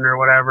have happened or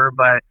whatever.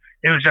 But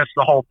it was just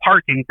the whole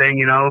parking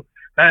thing,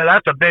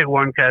 that's a big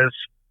one, because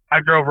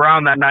I drove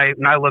around that night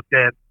and I looked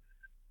at,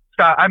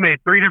 I made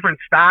 3 different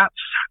stops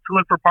to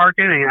look for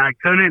parking, and I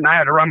couldn't, and I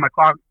had to run my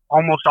clock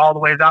almost all the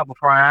ways out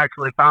before I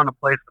actually found a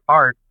place to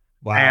park.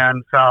 Wow.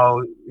 And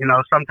so,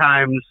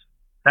 sometimes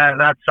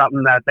that's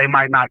something that they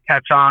might not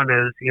catch on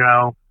is,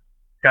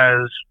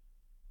 because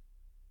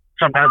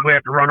sometimes we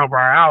have to run over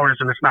our hours,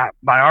 and it's not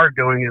by our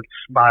doing, it's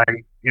by,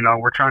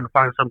 we're trying to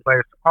find some place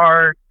to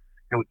park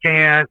and we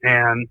can't.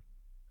 And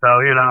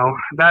so,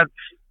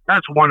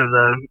 that's one of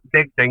the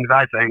big things,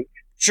 I think.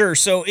 Sure.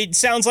 So it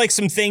sounds like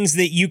some things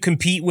that you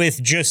compete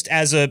with just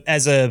as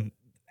a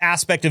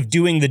aspect of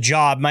doing the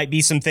job might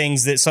be some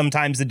things that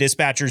sometimes the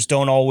dispatchers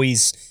don't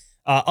always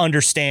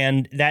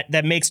understand.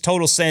 That makes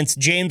total sense.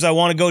 James, I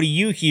want to go to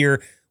you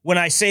here. When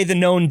I say the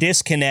known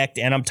disconnect,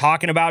 and I'm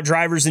talking about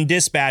drivers and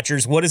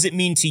dispatchers, what does it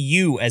mean to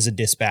you as a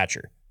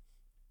dispatcher?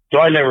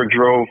 So I never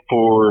drove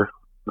for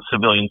the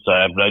civilian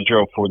side, but I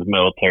drove for the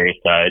military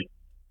side.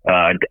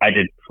 I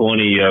did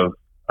plenty of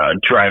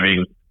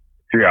driving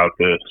throughout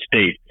the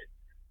state.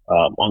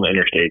 On the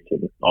interstates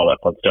and all that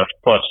fun stuff,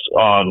 plus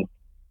on,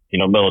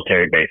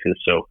 military bases.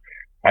 So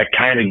I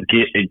kind of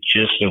get a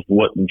gist of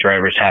what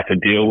drivers have to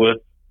deal with.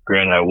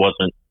 Granted, I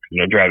wasn't,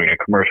 driving a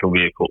commercial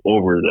vehicle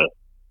over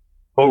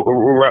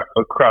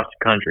across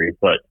the country,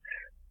 but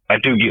I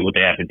do get what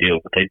they have to deal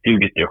with. They do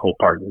get their whole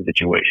parking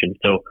situation.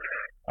 So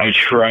I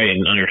try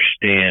and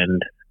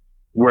understand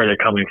where they're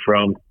coming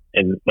from.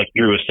 And like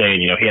Drew was saying,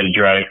 he had to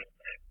drive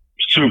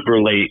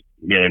super late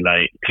the other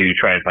night to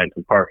try and find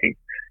some parking.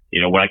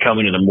 When I come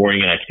in the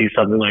morning and I see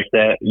something like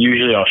that,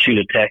 usually I'll shoot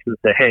a text and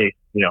say, hey,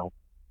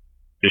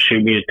 just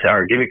shoot me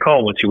or give me a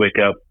call once you wake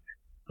up.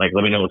 Like,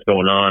 let me know what's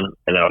going on,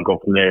 and then I'll go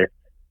from there.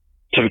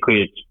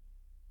 Typically,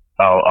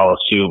 I'll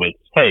assume it's,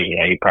 hey,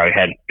 you probably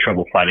had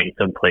trouble finding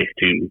some place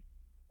to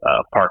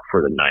park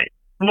for the night.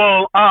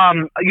 Well,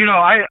 I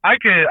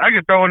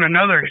could throw in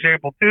another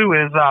example too.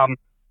 Is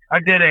I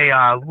did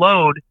a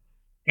load,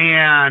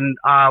 and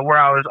where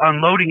I was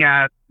unloading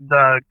at,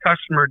 the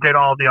customer did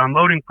all the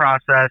unloading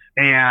process,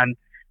 and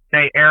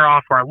they air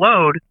off our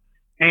load.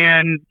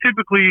 And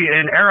typically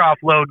an air off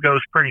load goes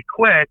pretty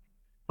quick,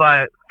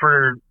 but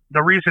for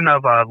the reason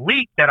of a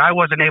leak that I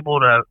wasn't able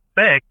to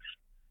fix,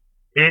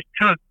 it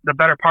took the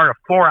better part of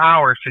 4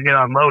 hours to get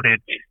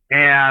unloaded.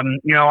 And,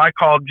 I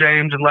called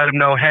James and let him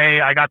know, hey,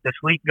 I got this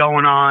leak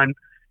going on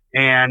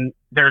and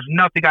there's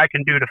nothing I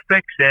can do to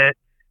fix it.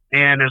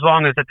 And as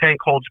long as the tank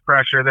holds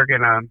pressure, they're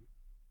going to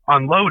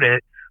unload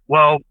it.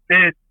 Well,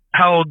 it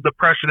held the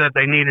pressure that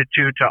they needed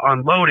to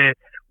unload it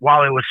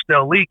while it was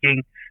still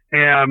leaking.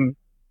 And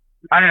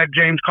I had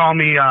James call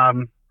me a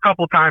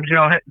couple times,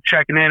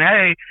 checking in,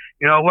 hey,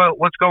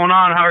 what's going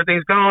on? How are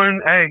things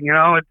going? Hey,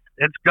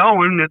 it's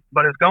going,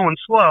 but it's going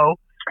slow.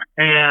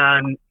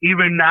 And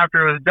even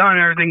after it was done,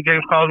 everything,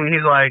 James calls me and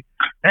he's like,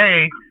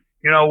 hey,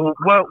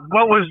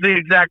 what was the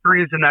exact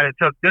reason that it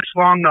took this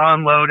long to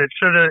unload? It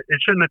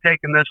shouldn't have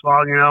taken this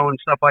long, and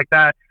stuff like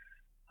that.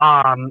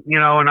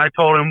 And I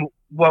told him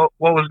what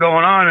was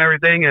going on and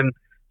everything. And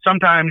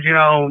sometimes,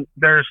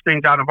 there's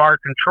things out of our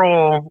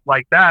control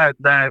like that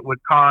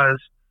would cause,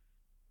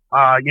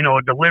 a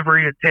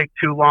delivery to take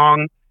too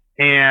long.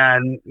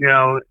 And,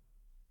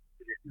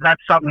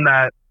 that's something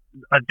that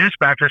a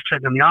dispatcher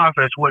sitting in the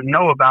office wouldn't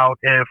know about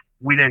if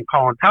we didn't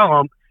call and tell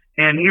them.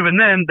 And even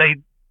then they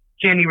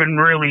can't even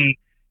really,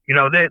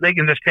 they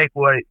can just take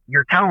what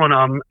you're telling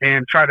them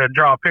and try to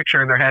draw a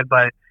picture in their head,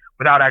 but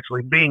without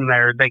actually being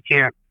there, they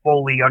can't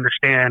fully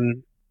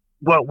understand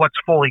what's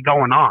fully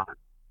going on.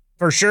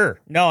 For sure.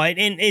 No,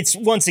 and it's,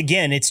 once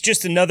again, it's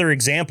just another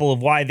example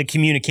of why the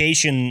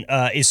communication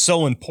is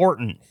so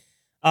important.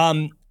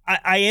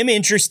 I am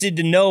interested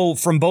to know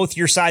from both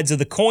your sides of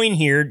the coin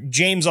here.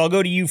 James, I'll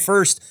go to you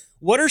first.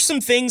 What are some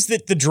things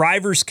that the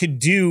drivers could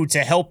do to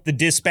help the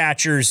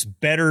dispatchers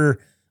better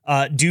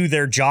do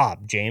their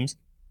job, James?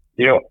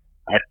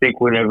 I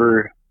think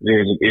whenever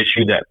there's an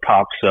issue that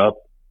pops up,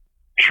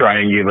 try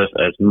and give us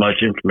as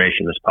much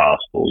information as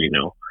possible,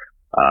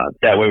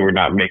 that way we're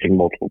not making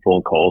multiple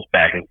phone calls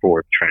back and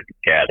forth trying to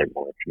gather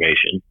more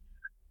information.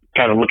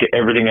 Kind of look at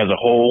everything as a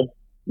whole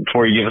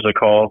before you give us a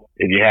call.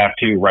 If you have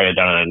to, write it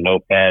down on a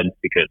notepad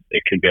because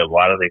it could be a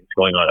lot of things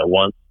going on at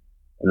once.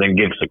 And then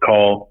give us a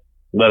call,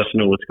 let us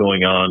know what's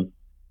going on,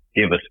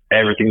 give us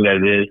everything that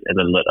it is, and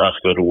then let us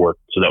go to work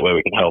so that way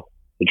we can help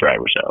the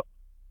drivers out.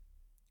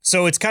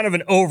 So it's kind of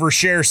an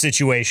overshare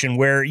situation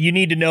where you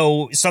need to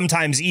know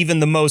sometimes even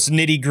the most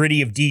nitty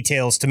gritty of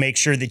details to make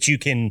sure that you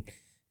can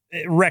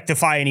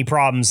rectify any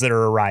problems that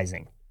are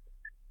arising.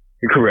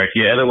 You're correct.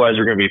 Yeah. Otherwise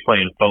we're going to be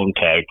playing phone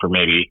tag for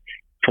maybe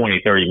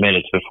 20, 30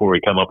 minutes before we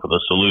come up with a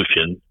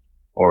solution,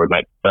 or we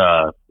might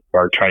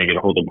are trying to get a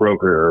hold of a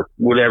broker or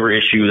whatever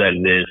issue that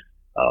it is.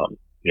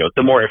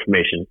 The more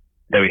information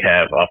that we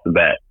have off the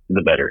bat,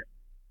 the better.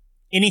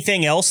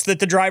 Anything else that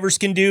the drivers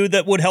can do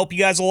that would help you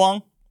guys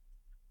along?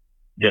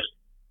 Just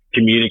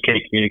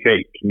communicate.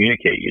 Even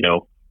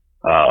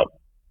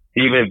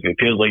if it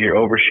feels like you're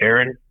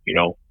oversharing,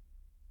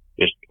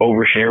 just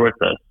overshare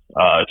with us.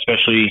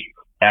 Especially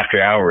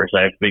after hours.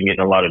 I've been getting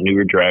a lot of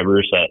newer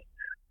drivers that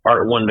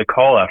aren't wanting to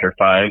call after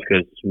 5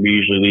 because we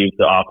usually leave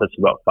the office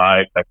about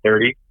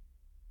 5:30,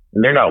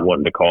 and they're not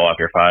wanting to call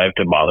after 5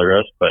 to bother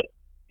us. But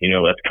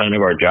that's kind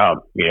of our job.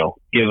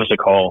 Give us a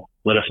call.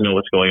 Let us know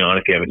what's going on.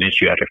 If you have an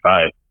issue after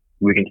 5,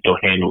 we can still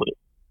handle it.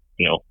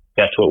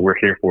 That's what we're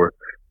here for.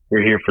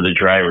 We're here for the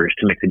drivers,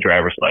 to make the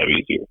driver's life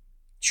easier.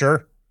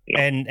 Sure.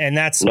 And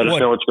that's let us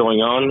know what's going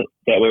on.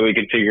 That way we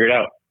can figure it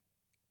out.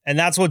 And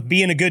that's what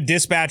being a good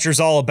dispatcher is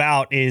all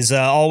about, is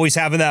always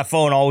having that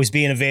phone, always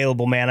being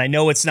available, man. I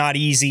know it's not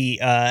easy.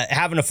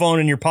 Having a phone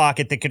in your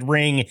pocket that could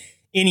ring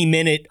any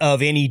minute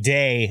of any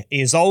day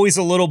is always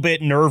a little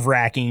bit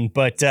nerve-wracking,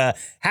 but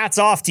hats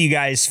off to you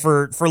guys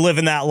for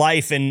living that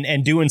life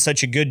and doing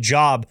such a good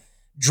job.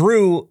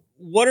 Drew,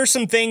 what are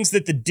some things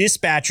that the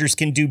dispatchers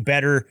can do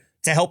better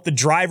to help the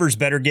drivers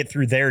better get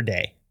through their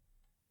day?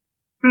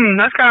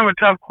 That's kind of a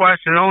tough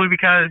question, only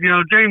because,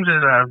 James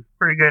is a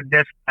pretty good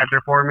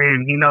dispatcher for me,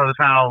 and he knows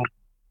how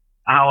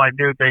I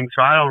do things,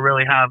 so I don't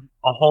really have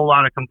a whole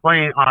lot of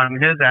complaint on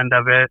his end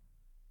of it.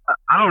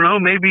 I don't know,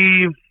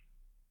 maybe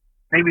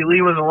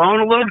leave us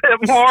alone a little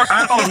bit more.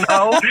 I don't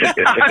know.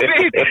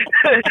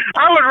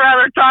 I would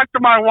rather talk to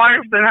my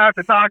wife than have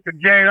to talk to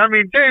James.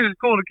 James is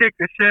cool to kick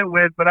the shit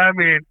with, but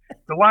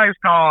the wife's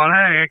calling,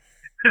 hey,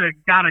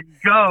 gotta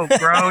go,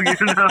 bro.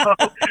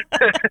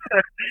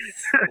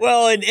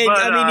 Well, and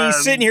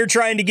he's sitting here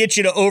trying to get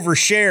you to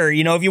overshare.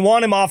 If you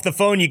want him off the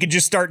phone, you could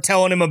just start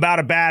telling him about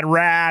a bad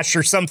rash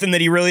or something that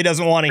he really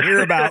doesn't want to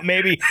hear about.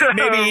 Maybe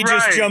he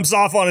just jumps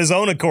off on his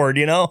own accord,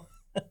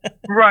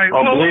 Right.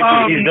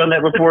 Well, he's done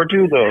that before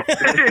too, though.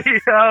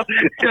 He's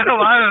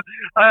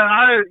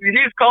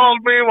called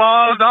me while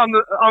I was on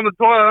the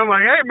toilet. I'm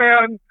like, hey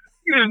man,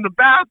 you're in the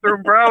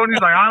bathroom, bro. And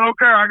he's like, I don't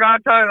care. I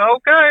gotta tell you.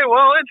 Okay,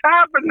 well, it's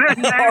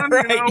happening, man. All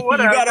right.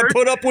 Whatever. You gotta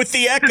put up with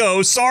the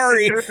echo.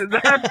 Sorry.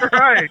 That's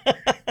right.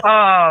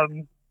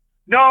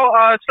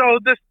 So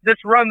this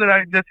run that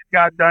I just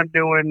got done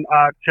doing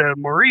to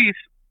Maurice,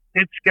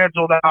 it was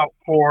scheduled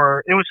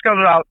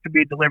out to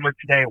be delivered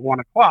today at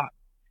 1:00.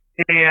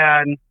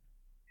 And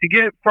to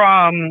get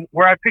from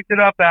where I picked it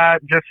up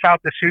at just south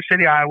of Sioux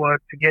City, Iowa,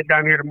 to get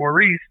down here to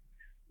Maurice,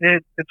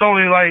 it's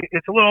only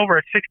it's a little over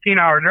a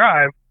 16-hour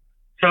drive.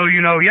 So,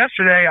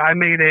 yesterday I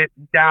made it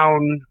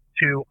down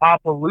to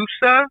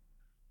Opelousas,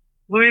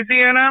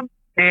 Louisiana,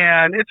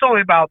 and it's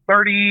only about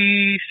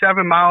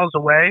 37 miles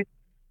away.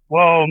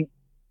 Well,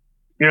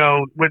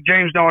 with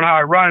James knowing how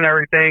I run and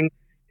everything,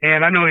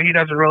 and I know he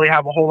doesn't really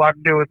have a whole lot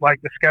to do with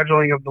the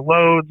scheduling of the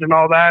loads and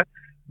all that,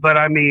 but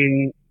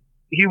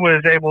he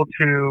was able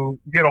to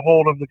get a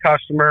hold of the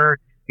customer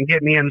and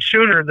get me in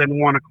sooner than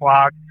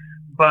 1:00.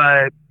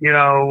 But,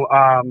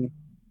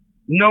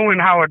 knowing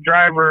how a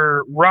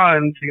driver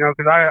runs,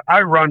 because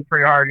I run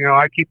pretty hard,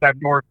 I keep that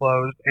door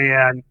closed.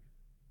 And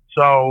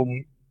so,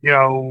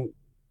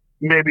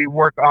 maybe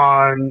work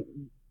on,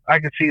 I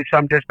could see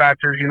some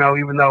dispatchers,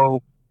 even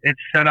though it's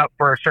set up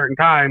for a certain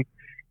time,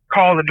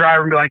 call the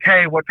driver and be like,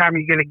 hey, what time are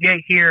you going to get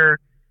here?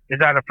 Is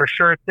that a for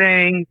sure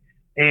thing?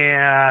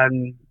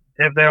 And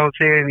if they don't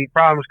see any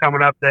problems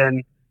coming up,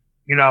 then,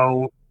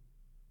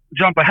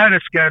 jump ahead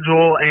of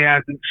schedule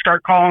and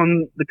start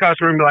calling the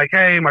customer and be like,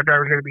 hey, my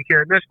driver's going to be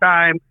here at this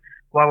time,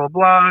 blah, blah,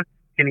 blah.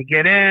 Can he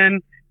get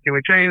in? Can we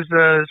change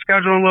the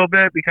schedule a little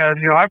bit? Because,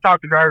 I've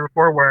talked to drivers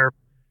before where,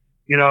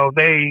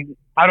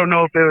 I don't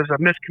know if it was a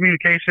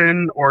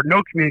miscommunication or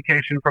no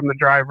communication from the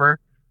driver,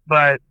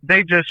 but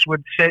they just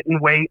would sit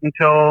and wait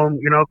until,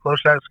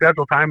 close to that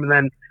schedule time and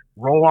then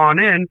roll on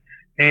in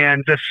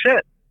and just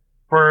sit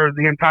for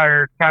the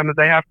entire time that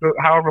they have to,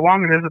 however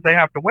long it is that they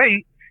have to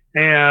wait.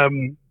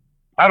 And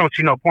I don't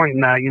see no point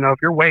in that. If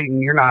you're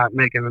waiting, you're not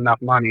making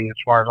enough money as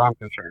far as I'm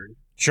concerned.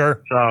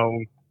 Sure.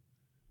 So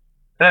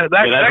that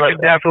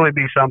could definitely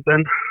be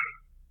something.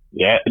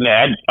 Yeah. And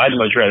I'd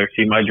much rather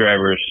see my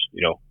drivers,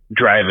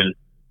 driving,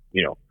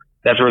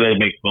 that's where they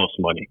make the most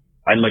money.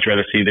 I'd much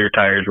rather see their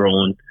tires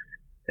rolling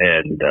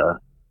and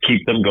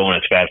keep them going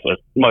as fast as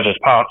much as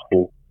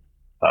possible.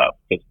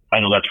 I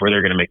know that's where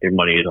they're going to make their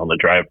money is on the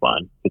drive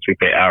line. Since we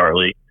pay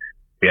hourly,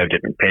 we have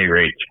different pay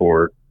rates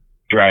for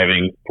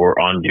driving, for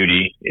on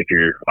duty, if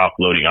you're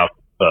offloading off,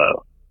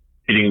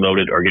 getting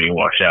loaded or getting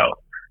washed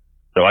out.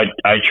 So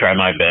I try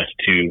my best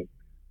to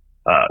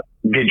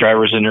get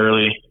drivers in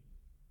early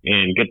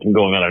and get them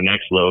going on our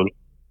next load.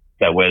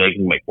 That way they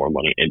can make more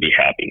money and be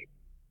happy.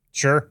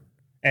 Sure.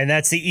 And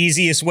that's the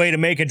easiest way to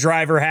make a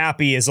driver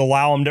happy, is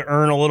allow them to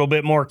earn a little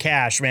bit more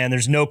cash, man.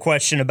 There's no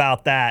question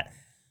about that.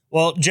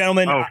 Well,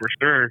 gentlemen, for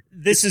sure,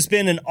 this has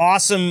been an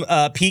awesome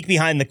peek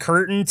behind the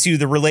curtain to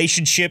the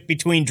relationship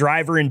between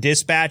driver and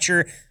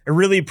dispatcher. I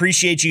really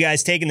appreciate you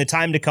guys taking the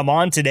time to come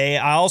on today.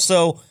 I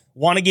also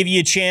want to give you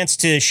a chance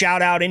to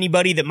shout out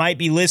anybody that might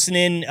be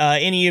listening,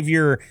 any of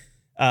your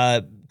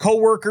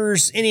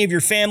coworkers, any of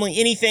your family,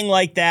 anything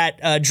like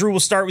that. Drew, we'll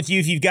start with you.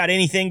 If you've got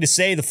anything to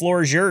say, the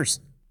floor is yours.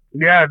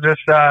 Yeah,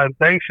 just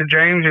thanks to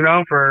James,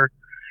 for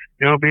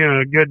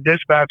being a good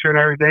dispatcher and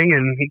everything,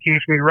 and he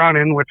keeps me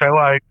running, which I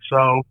like.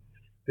 So,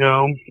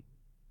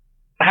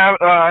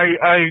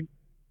 I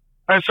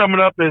sum it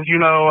up as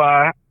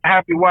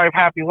happy wife,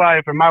 happy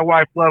life, and my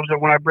wife loves it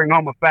when I bring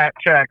home a fat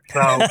check.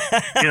 So,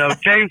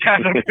 James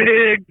has a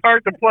big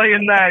part to play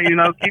in that.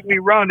 Keep me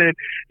running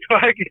so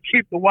I can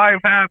keep the wife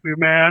happy,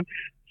 man.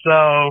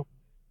 So,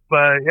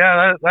 but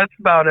yeah, that's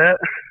about it.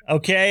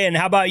 Okay, and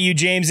how about you,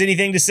 James?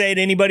 Anything to say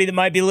to anybody that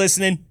might be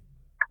listening?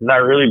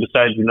 Not really,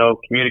 besides,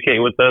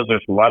 communicate with us.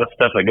 There's a lot of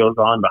stuff that goes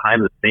on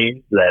behind the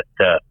scenes that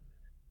the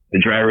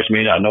drivers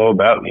may not know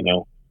about.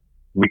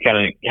 We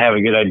kind of have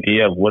a good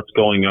idea of what's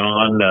going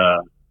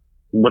on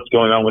with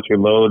your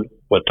load,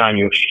 what time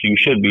you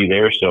should be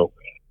there. So,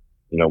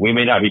 we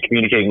may not be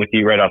communicating with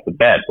you right off the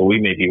bat, but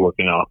we may be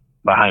working on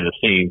behind the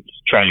scenes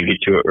trying to get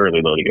you an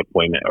early loading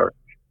appointment or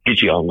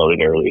get you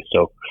unloaded early.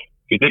 So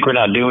if you think we're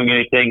not doing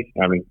anything,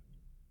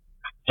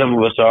 some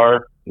of us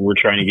are. We're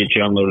trying to get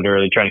you unloaded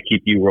early, trying to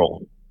keep you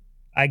rolling.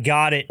 I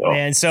got it,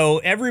 man. So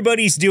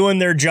everybody's doing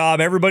their job.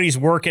 Everybody's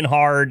working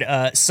hard.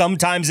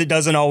 Sometimes it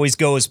doesn't always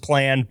go as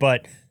planned,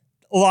 but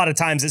a lot of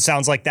times it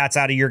sounds like that's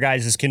out of your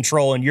guys'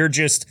 control, and you're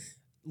just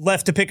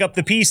left to pick up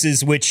the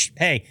pieces, which,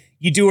 hey,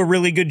 you do a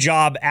really good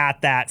job at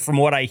that from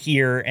what I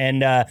hear.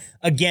 And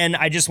again,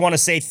 I just want to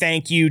say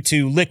thank you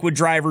to Liquid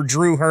driver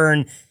Drew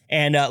Hearn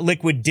and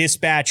Liquid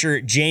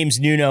dispatcher James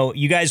Nuno.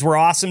 You guys were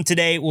awesome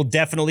today. We'll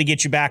definitely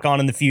get you back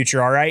on in the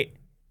future, all right?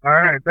 All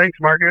right. Thanks,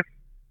 Marcus.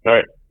 All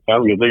right.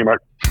 Sounds good. Thank you,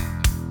 Mark.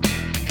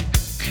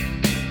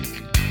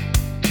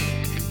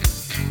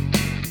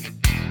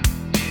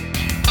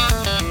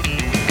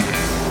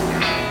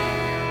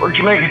 Where'd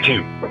you make it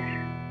to?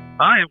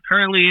 I am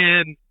currently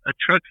in a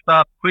truck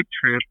stop quick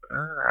trip.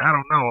 I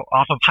don't know,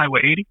 off of Highway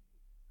 80.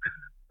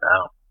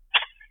 Oh.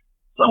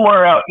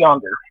 Somewhere out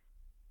yonder.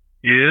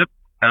 Yep,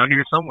 out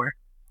here somewhere.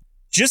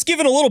 Just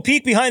giving a little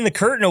peek behind the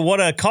curtain of what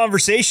a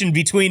conversation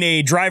between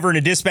a driver and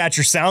a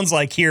dispatcher sounds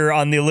like here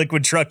on the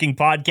Liquid Trucking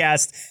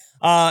Podcast.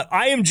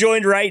 I am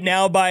joined right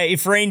now by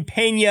Efrain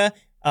Pena,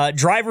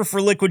 driver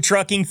for Liquid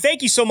Trucking.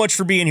 Thank you so much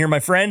for being here, my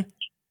friend.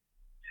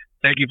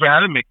 Thank you for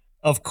having me.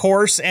 Of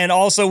course. And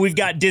also we've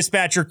got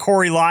dispatcher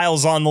Cory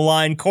Liles on the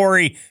line.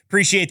 Cory,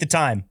 appreciate the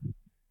time.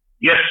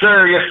 Yes,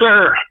 sir. Yes,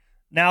 sir.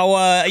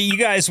 Now, you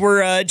guys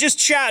were just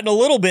chatting a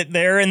little bit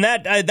there, and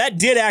that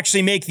did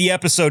actually make the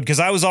episode because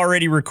I was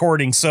already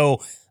recording.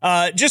 So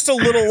just a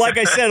little, like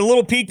I said, a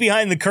little peek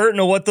behind the curtain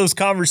of what those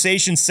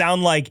conversations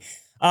sound like.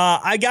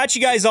 I got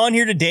you guys on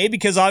here today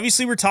because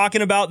obviously we're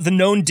talking about the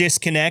known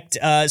disconnect.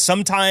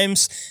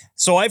 Sometimes,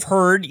 so I've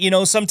heard,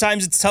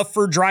 sometimes it's tough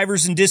for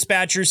drivers and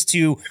dispatchers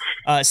to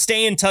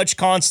stay in touch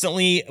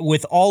constantly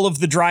with all of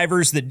the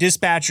drivers that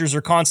dispatchers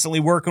are constantly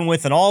working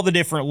with and all the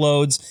different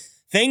loads.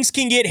 Things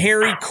can get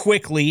hairy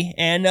quickly,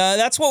 and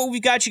that's what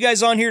we've got you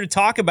guys on here to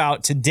talk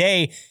about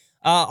today.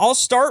 I'll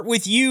start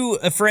with you,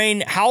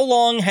 Efrain. How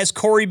long has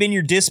Cory been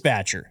your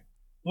dispatcher?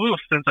 Well,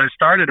 since I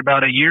started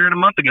about a year and a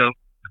month ago.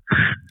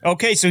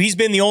 Okay, so he's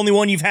been the only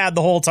one you've had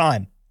the whole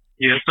time.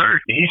 Yes, sir.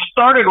 He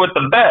started with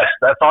the best.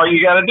 That's all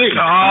you got to do.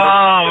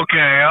 Oh,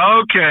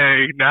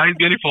 okay. Now he's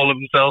getting full of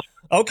himself.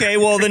 Okay,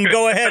 well then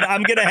go ahead.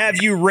 I'm going to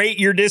have you rate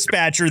your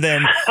dispatcher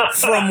then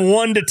from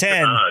 1 to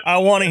 10. I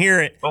want to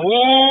hear it.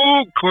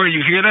 Oh, Cory,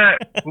 you hear that?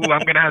 Ooh,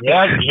 I'm going to have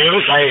Yeah, to. give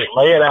it. Hey,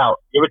 lay it out.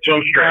 Give it to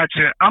him straight.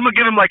 Gotcha. I'm going to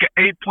give him like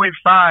an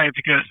 8.5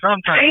 because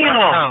sometimes I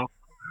don't know.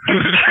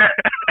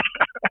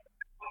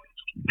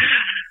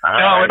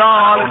 No, in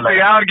all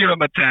honesty, I'll give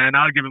him a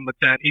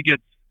 10. He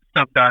gets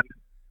stuff done.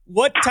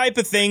 What type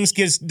of things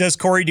does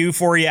Cory do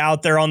for you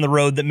out there on the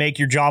road that make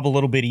your job a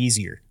little bit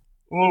easier?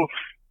 Oof.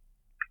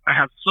 I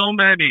have so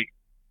many.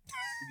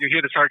 Did you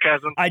hear the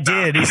sarcasm? I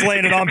did. He's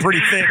laying it on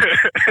pretty thick.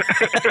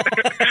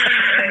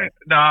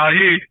 No,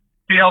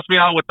 he helps me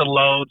out with the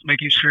loads,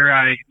 making sure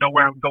I know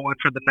where I'm going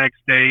for the next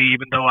day,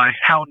 even though I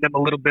hound him a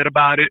little bit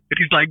about it. And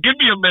he's like, give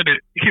me a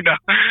minute,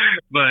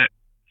 But,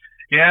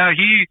 yeah,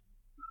 he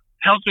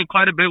helps me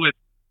quite a bit with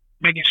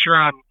making sure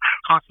I'm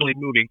constantly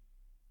moving.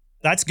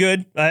 That's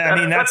good. I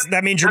mean,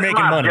 that means you're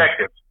making money.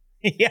 Objective.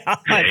 Yeah,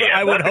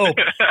 I would hope.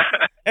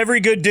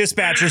 Every good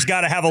dispatcher's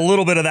got to have a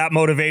little bit of that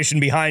motivation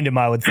behind him,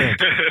 I would think.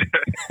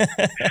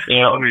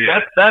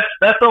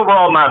 That's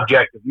overall my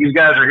objective. You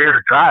guys are here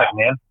to drive,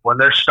 man. When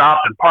they're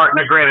stopped and parked,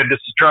 now granted, this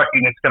is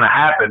trucking, it's going to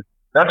happen.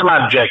 That's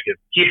my objective.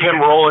 Keep him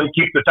rolling,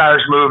 keep the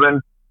tires moving.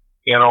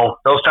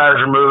 Those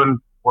tires are moving.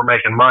 We're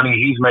making money.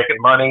 He's making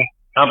money.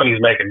 Company's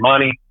making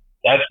money.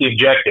 That's the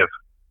objective.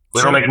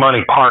 We don't make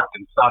money parked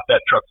and stop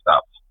that truck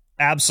stops.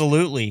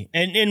 Absolutely.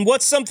 And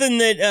what's something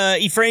that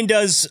Efrain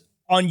does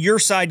on your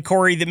side,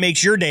 Cory, that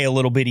makes your day a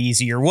little bit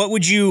easier? What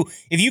would you,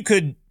 if you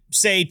could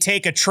say,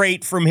 take a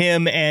trait from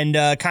him and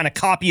kind of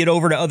copy it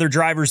over to other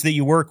drivers that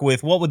you work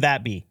with, what would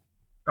that be?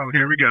 Oh,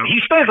 here we go. He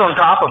stays on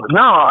top of it.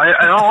 No,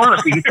 in all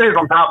honesty, he stays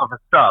on top of his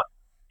stuff.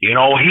 You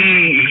know,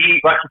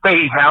 he like to say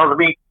he hounds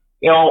me.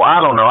 You know,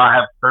 I don't know. I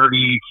have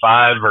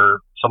 35 or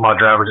some odd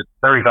drivers,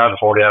 35 to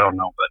 40. I don't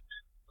know, but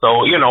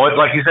so you know, it's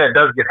like you said, it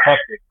does get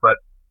hectic. But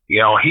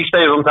you know, he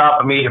stays on top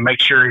of me to make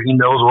sure he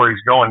knows where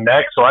he's going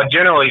next. So I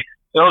generally,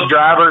 those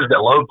drivers that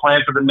load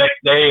plan for the next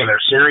day and they're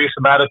serious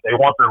about it, they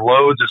want their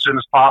loads as soon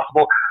as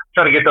possible.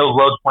 Try to get those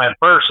loads planned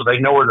first so they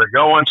know where they're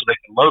going, so they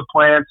can load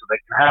plan, so they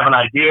can have an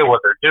idea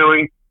what they're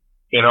doing.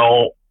 You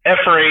know,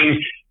 Efrain,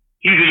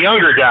 he's a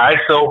younger guy,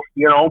 so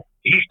you know,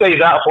 he stays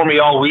out for me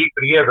all week,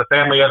 but he has a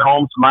family at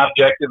home. So my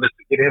objective is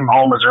to get him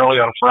home as early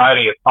on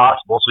Friday as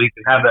possible so he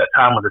can have that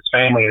time with his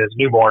family and his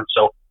newborn.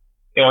 So,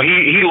 you know,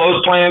 he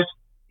loads plans.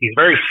 He's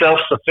very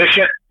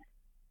self-sufficient.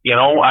 You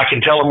know, I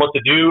can tell him what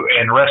to do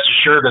and rest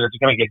assured that it's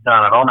going to get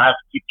done. I don't have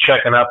to keep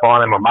checking up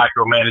on him or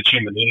micromanaging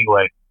him in any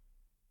way.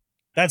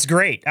 That's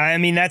great. I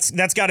mean,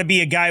 that's got to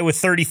be a guy with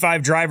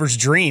 35 drivers'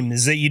 dream,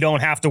 is that you don't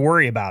have to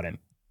worry about him.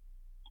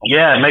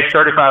 Yeah, it makes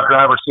 35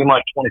 drivers seem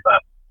like 25.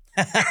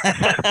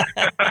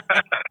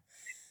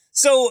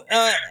 So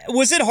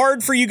was it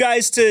hard for you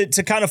guys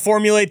to kind of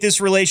formulate this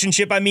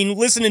relationship? I mean,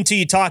 listening to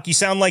you talk, you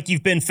sound like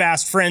you've been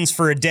fast friends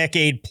for a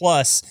decade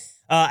plus.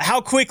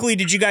 How quickly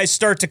did you guys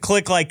start to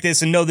click like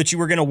this and know that you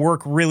were going to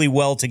work really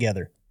well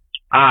together?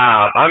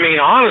 I mean,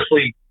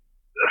 honestly,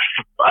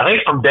 I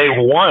think from day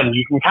one,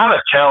 you can kind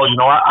of tell, you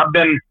know, I've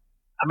been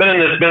in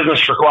this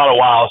business for quite a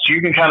while, so you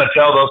can kind of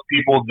tell those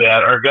people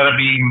that are going to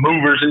be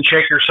movers and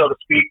shakers, so to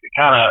speak, that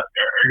kind of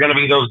are going to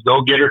be those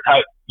go-getter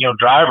type, you know,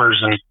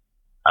 drivers. And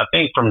I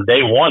think from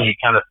day one, he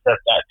kind of set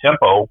that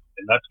tempo,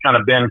 and that's kind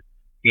of been,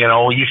 you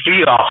know, you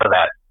feed off of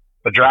that.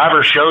 The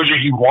driver shows you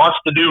he wants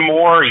to do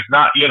more. He's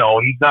not, you know,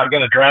 he's not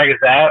going to drag his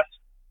ass.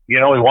 You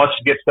know, he wants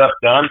to get stuff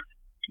done.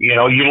 You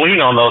know, you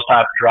lean on those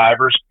type of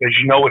drivers because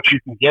you know what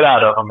you can get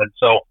out of them. And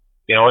so,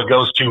 you know, it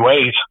goes two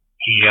ways.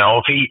 You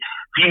know, if he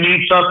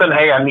needs something,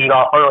 hey, I need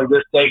off early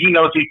this day, he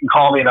knows he can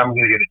call me and I'm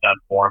going to get it done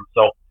for him.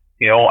 So,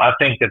 you know, I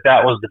think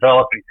that was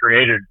developed and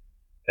created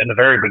in the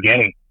very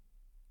beginning.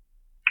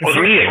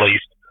 For me, at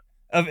least.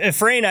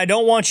 Efrain, I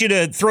don't want you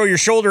to throw your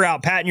shoulder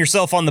out patting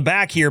yourself on the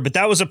back here, but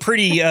that was a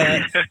pretty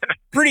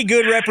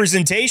good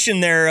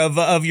representation there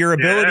of your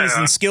abilities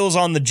and skills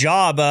on the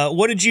job.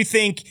 What did you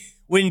think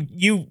when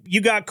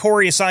you got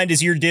Cory assigned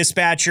as your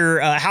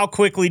dispatcher? How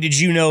quickly did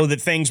you know that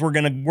things were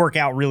going to work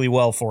out really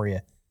well for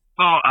you?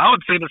 Well, I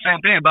would say the same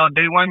thing about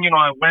day one. You know,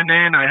 I went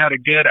in, I had a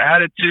good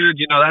attitude.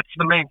 You know, that's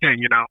the main thing.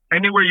 You know,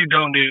 anywhere you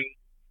go new,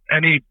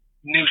 any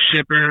new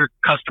shipper,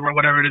 customer,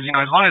 whatever it is, you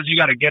know, as long as you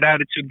got a good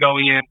attitude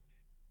going in,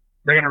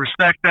 they're going to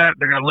respect that.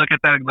 They're going to look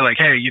at that and be like,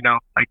 hey, you know,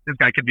 like this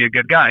guy could be a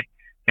good guy.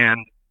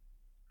 And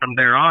from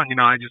there on, you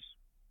know,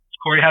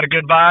 Cory had a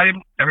good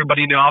vibe.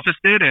 Everybody in the office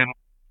did. And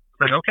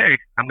I said, okay,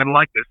 I'm going to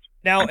like this.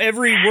 Now,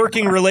 every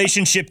working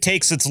relationship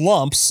takes its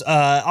lumps.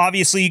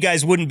 Obviously, you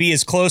guys wouldn't be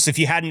as close if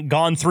you hadn't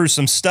gone through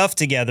some stuff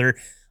together.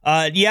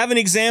 Do you have an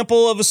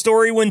example of a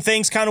story when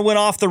things kind of went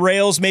off the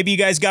rails? Maybe you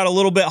guys got a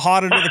little bit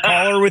hot under the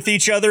collar with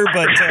each other,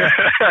 but...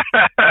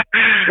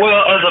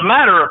 Well, as a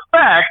matter of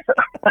fact...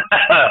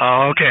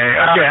 okay.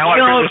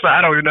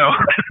 I don't even know.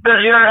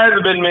 There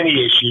hasn't been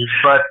many issues,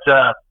 but,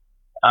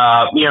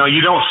 you know,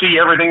 you don't see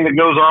everything that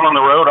goes on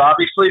the road,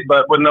 obviously,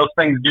 but when those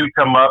things do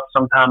come up,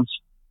 sometimes,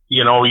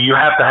 you know, you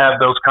have to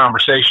have those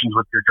conversations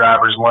with your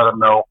drivers and let them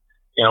know,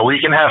 you know, we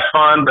can have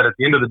fun, but at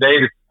the end of the day,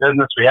 this is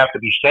business. We have to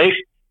be safe.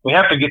 We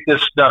have to get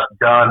this stuff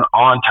done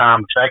on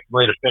time,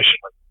 effectively, and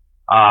efficiently.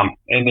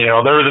 And, you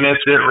know, there was an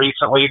incident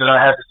recently that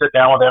I had to sit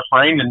down with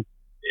Efrain, and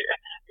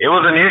it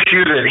was an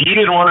issue that he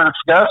didn't want to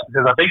discuss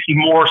because I think he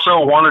more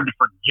so wanted to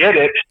forget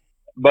it.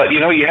 But, you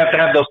know, you have to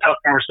have those tough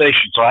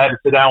conversations. So I had to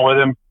sit down with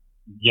him,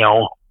 you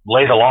know,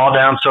 lay the law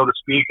down, so to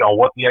speak, on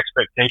what the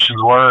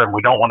expectations were, and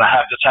we don't want to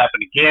have this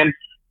happen again.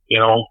 You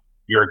know,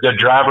 you're a good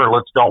driver.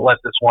 Don't let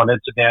this one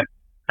incident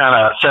kind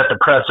of set the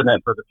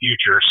precedent for the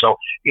future. So,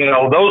 you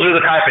know, those are the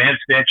type of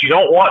incidents you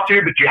don't want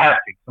to, but you have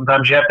to.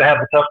 Sometimes you have to have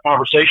the tough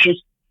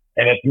conversations,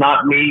 and it's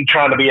not me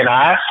trying to be an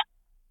ass,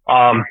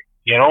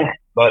 you know,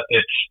 but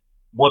it's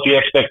what the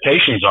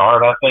expectations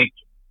are. And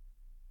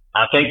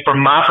I think from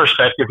my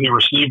perspective, he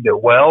received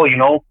it well, you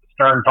know,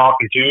 stern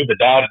talking to the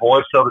dad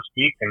voice, so to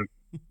speak, and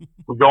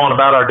we're going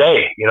about our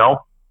day, you know,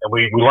 and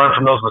we learn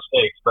from those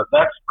mistakes. But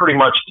that's pretty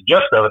much the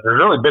gist of it. There's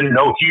really been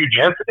no huge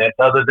incidents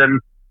other than,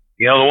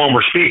 you know, the one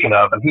we're speaking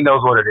of, and he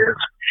knows what it is.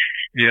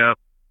 Yeah,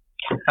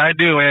 I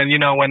do. And, you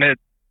know, when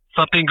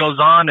something goes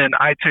on and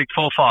I take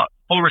full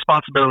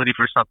responsibility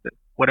for something,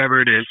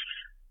 whatever it is,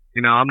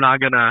 you know, I'm not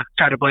going to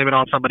try to blame it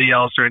on somebody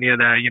else or any of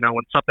that. You know,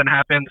 when something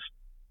happens,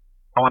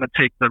 I want to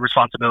take the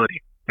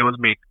responsibility. It was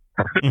me.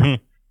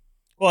 Mm-hmm.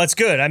 Well, it's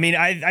good. I mean,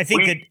 I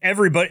think that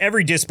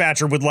every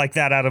dispatcher would like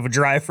that out of a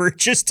driver.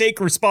 Just take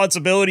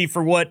responsibility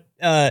for what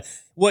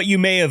you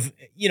may have,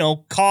 you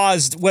know,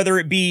 caused, whether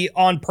it be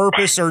on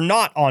purpose or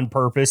not on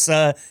purpose.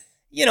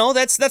 You know,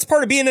 that's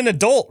part of being an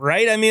adult,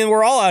 right? I mean,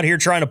 we're all out here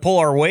trying to pull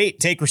our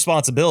weight, take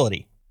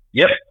responsibility.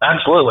 Yep,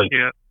 absolutely.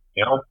 Yeah.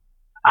 You know,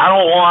 I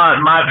don't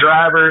want my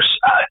drivers.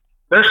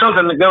 There's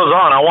something that goes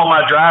on. I want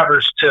my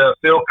drivers to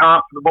feel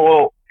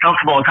comfortable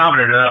and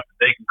confident enough that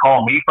they can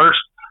call me first.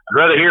 I'd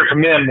rather hear it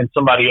from him than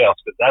somebody else,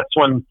 because that's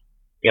when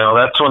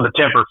the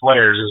temper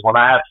flares, is when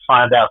I have to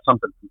find out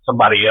something from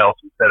somebody else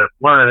instead of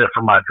learning it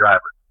from my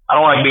driver. I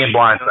don't like being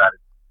blindsided.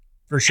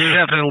 For sure.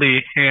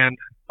 Definitely. And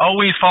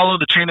always follow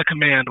the chain of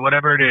command,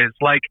 whatever it is.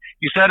 Like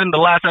you said in the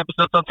last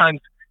episode, sometimes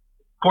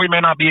Cory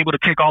may not be able to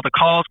take all the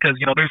calls because,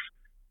 there's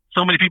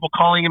so many people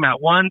calling him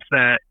at once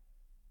that,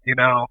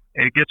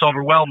 it gets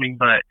overwhelming.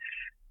 But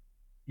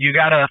you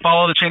got to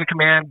follow the chain of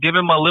command, give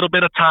him a little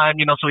bit of time,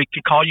 so he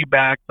can call you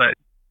back. But,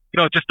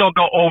 just don't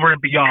go over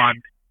and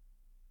beyond.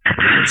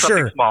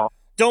 Sure. Small.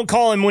 Don't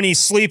call him when he's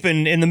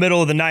sleeping in the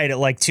middle of the night at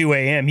like 2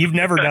 a.m. You've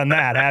never done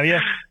that, have you?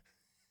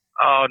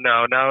 Oh,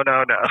 no.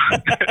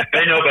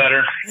 They know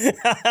better.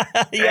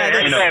 Yeah,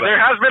 there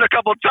has been a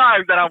couple of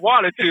times that I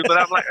wanted to, but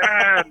I'm like,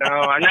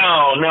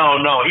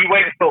 no. He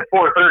waits till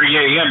 4:30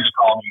 a.m. to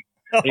call me.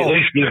 At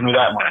least gives me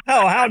that much.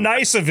 Oh, how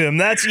nice of him.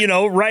 That's,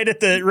 right at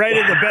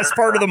the best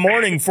part of the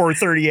morning,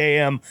 4:30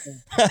 a.m.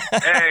 Hey,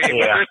 if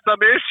there's some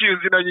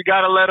issues, you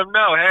got to let him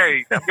know,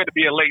 hey, I'm going to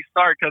be a late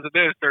start because of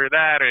this or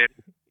that. And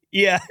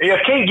yeah. Hey, I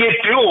can't get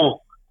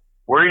fuel.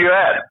 Where are you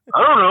at?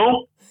 I don't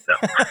know.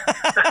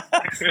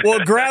 Well,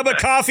 grab a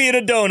coffee and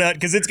a donut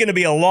because it's going to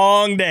be a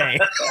long day.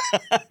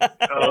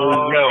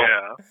 Oh, no.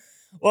 Yeah.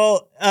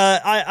 Well,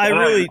 I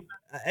really...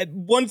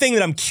 one thing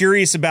that I'm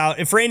curious about,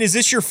 Efrain, is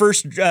this your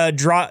first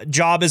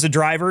job as a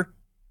driver?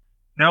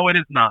 No, it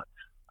is not.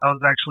 I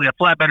was actually a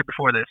flatbedder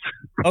before this.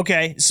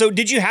 Okay, so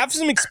did you have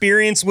some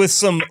experience with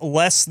some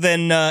less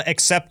than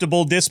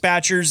acceptable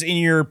dispatchers in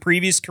your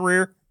previous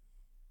career?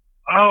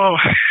 Oh,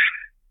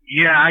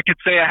 yeah, I could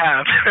say I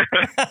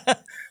have.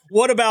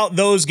 What about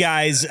those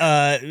guys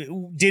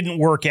didn't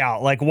work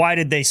out? Like, why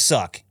did they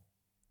suck?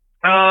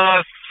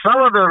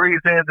 Some of the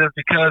reasons is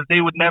because they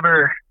would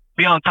never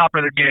be on top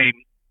of their game.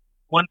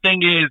 One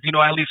thing is,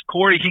 at least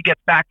Cory, he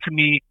gets back to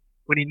me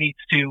when he needs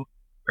to,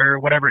 or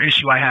whatever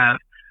issue I have.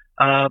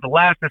 The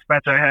last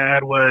dispatch I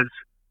had was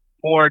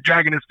more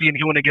dragging his feet, and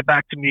he wouldn't get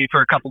back to me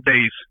for a couple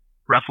days,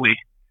 roughly.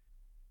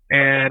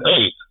 And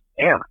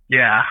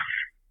yeah,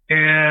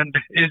 and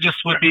it just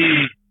would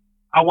be,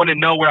 I wouldn't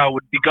know where I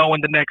would be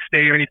going the next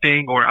day or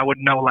anything, or I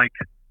wouldn't know like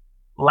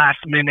last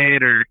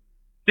minute or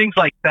things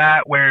like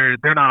that where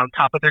they're not on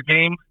top of their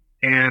game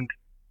and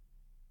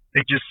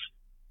they just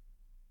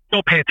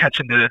don't pay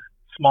attention to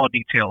small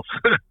details.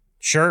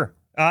 Sure.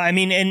 I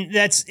mean, and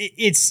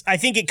it's, I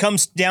think it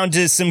comes down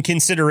to some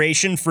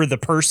consideration for the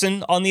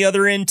person on the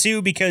other end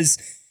too, because,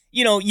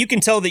 you can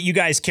tell that you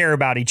guys care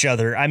about each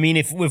other. I mean,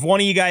 if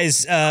one of you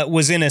guys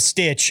was in a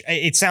stitch,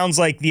 it sounds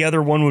like the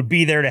other one would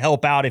be there to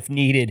help out if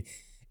needed.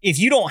 If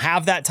you don't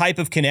have that type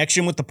of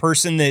connection with the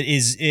person that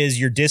is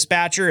your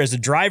dispatcher as a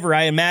driver,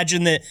 I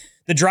imagine that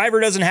the driver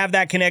doesn't have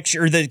that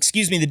connection, or the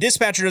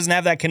dispatcher doesn't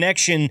have that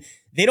connection.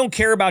 They don't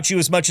care about you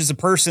as much as a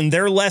person.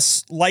 They're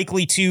less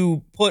likely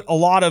to put a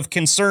lot of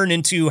concern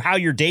into how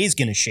your day's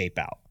going to shape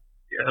out.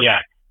 Yeah,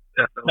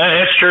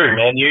 that's true,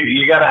 man.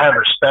 You got to have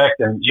respect,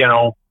 and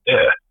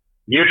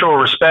mutual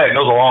respect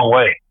goes a long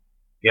way.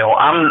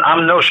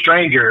 I'm no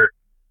stranger.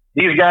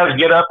 These guys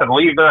get up and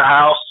leave their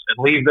house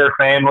and leave their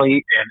family,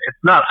 and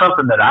it's not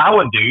something that I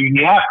would do. And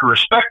you have to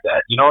respect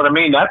that. You know what I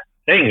mean? That's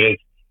the thing is,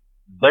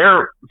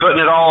 they're putting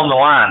it all on the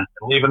line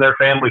and leaving their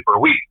family for a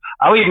week.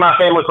 I leave my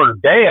family for a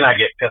day and I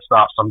get pissed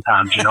off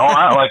sometimes, I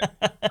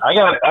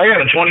got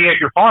a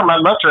 20-acre farm.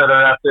 I'd much rather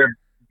out there,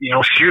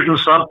 shooting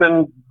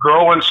something,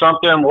 growing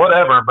something,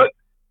 whatever. But,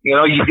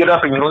 you get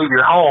up and you leave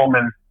your home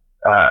and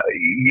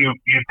you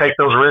take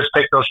those risks,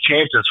 take those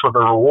chances for the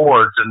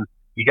rewards. And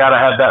you got to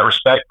have that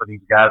respect for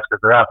these guys because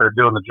they're out there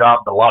doing the job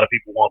that a lot of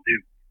people won't do.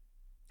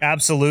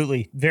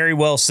 Absolutely. Very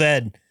well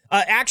said.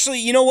 Actually,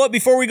 you know what?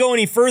 Before we go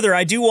any further,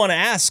 I do want to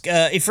ask,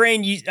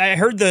 Efrain, I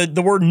heard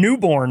the word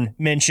newborn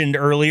mentioned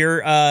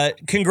earlier.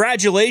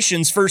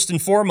 Congratulations, first and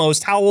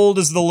foremost. How old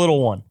is the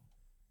little one?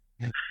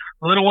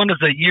 The little one is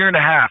 1.5 years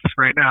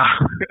right now.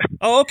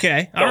 Oh,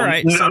 okay. All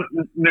right.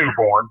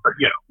 Newborn, but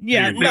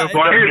yeah.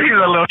 Newborn. He's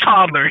a little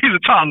toddler. He's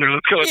a toddler.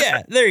 Let's go with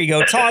that. There you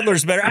go.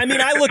 Toddler's better. I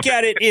mean, I look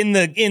at it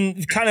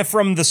in kind of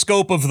from the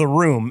scope of the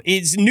room.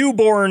 It's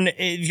newborn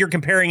if you're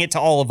comparing it to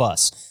all of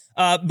us.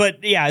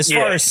 But yeah, as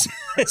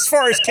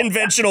far as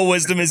conventional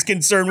wisdom is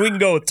concerned, we can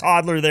go with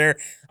toddler there.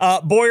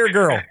 Boy or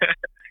girl?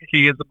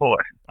 He is a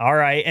boy. All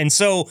right. And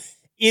so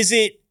is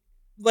it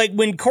like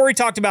when Cory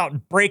talked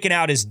about breaking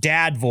out his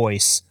dad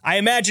voice, I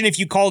imagine if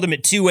you called him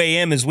at 2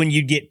 a.m. is when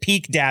you'd get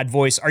peak dad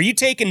voice. Are you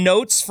taking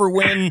notes for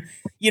when,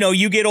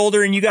 you get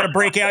older and you got to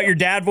break out your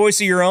dad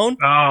voice of your own?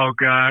 Oh,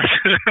 gosh.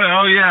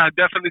 Oh, yeah.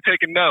 Definitely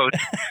taking notes.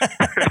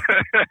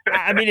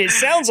 I mean, it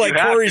sounds like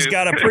Cory's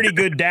got a pretty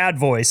good dad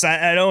voice.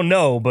 I don't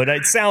know, but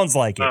it sounds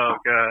like it. Oh,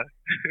 God.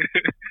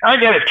 I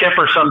get a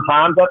temper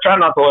sometimes. I try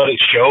not to let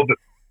it show, but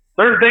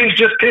certain things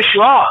just piss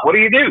you off. What do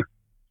you do?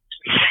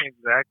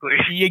 Exactly.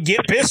 You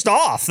get pissed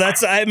off.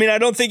 I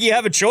don't think you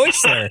have a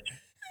choice there.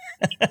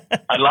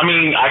 I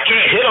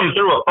can't hit them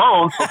through a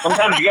phone, so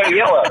sometimes you got to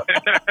yell at them.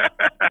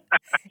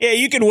 Yeah,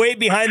 you can wait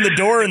behind the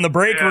door in the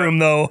break room,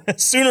 though.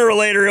 Sooner or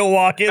later, he'll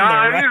walk in there.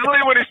 Right? Usually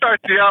when he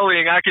starts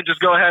yelling, I can just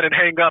go ahead and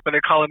hang up and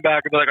then call him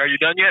back and be like, "Are you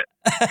done yet?"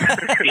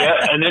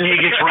 Yeah, and then he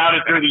gets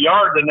routed through the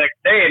yard the next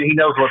day, and he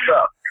knows what's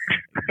up.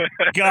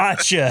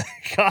 Gotcha.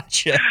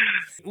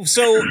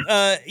 So,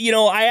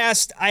 I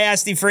asked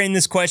Efrain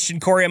this question,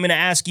 Cory. I'm going to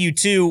ask you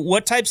too.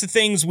 What types of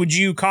things would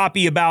you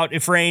copy about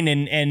Efrain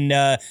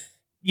and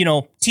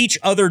teach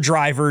other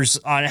drivers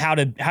on how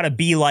to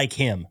be like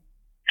him?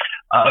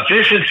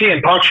 Efficiency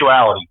and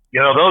punctuality.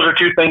 Those are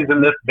two things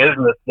in this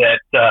business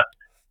that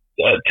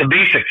to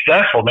be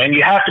successful, man,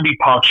 you have to be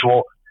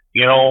punctual.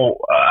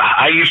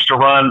 I used to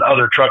run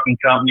other trucking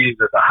companies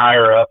as a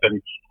higher up,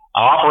 and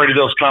I operated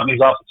those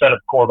companies off a set of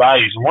core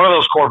values. And one of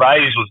those core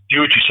values was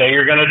do what you say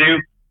you're going to do.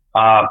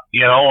 And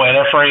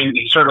Efrain,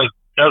 he certainly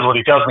does what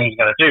he tells me he's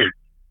going to do.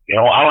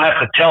 I don't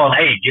have to tell him,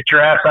 hey, get your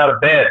ass out of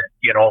bed.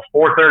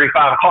 4:30,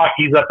 5 o'clock,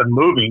 he's up and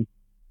moving.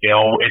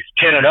 It's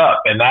 10 and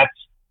up. And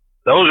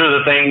those are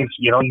the things,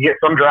 you get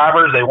some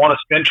drivers, they want to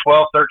spend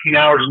 12, 13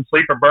 hours in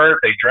sleeper berth.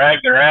 They drag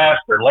their ass.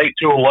 They're late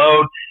to a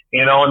load,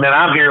 and then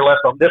I'm here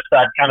left on this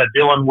side kind of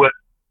dealing with,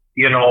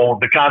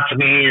 the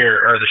consignee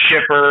or the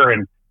shipper.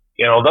 And,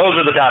 those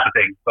are the type of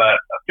things. But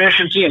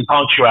efficiency and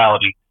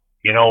punctuality,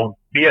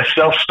 be a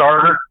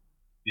self-starter,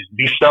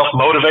 be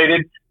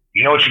self-motivated.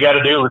 You know what you got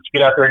to do. Let's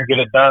get out there and get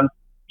it done.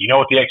 You know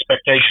what the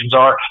expectations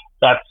are.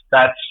 That's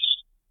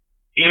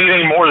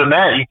anything more than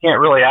that. You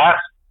can't really ask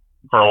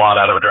for a lot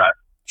out of a driver.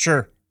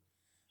 Sure.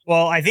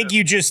 Well, I think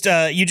you just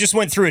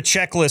went through a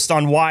checklist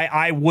on why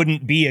I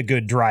wouldn't be a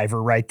good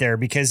driver right there,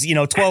 because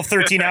 12,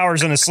 13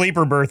 hours in a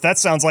sleeper berth, that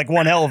sounds like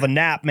one hell of a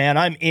nap, man.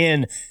 I'm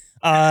in.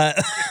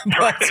 But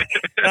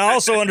I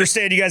also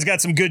understand you guys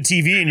got some good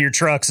TV in your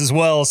trucks as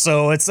well.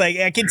 So it's like,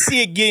 I can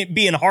see it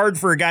being hard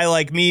for a guy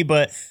like me,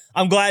 but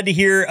I'm glad to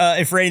hear,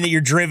 Efrain, that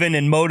you're driven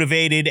and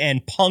motivated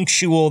and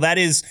punctual. That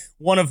is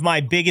one of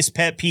my biggest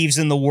pet peeves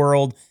in the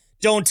world.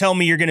 Don't tell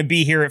me you're going to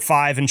be here at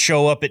 5 and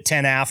show up at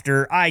 10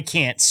 after. I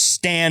can't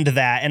stand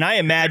that. And I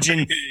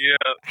imagine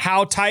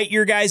how tight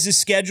your guys'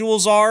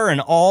 schedules are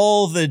and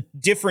all the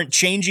different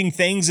changing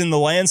things in the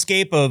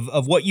landscape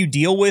of what you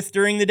deal with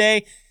during the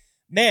day.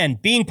 Man,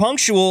 being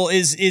punctual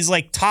is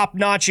like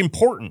top-notch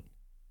important.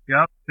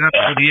 Yep,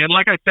 definitely. And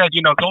like I said,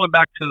 going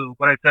back to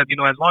what I said,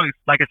 as long as,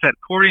 like I said,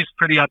 Cory's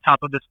pretty on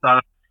top of this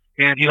stuff,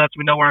 and he lets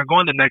me know where I'm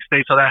going the next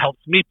day, so that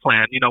helps me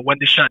plan, when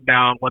to shut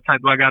down, what time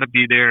do I got to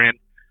be there, and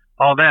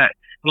all that.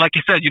 And like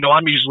you said,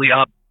 I'm usually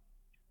up.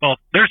 Well,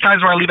 there's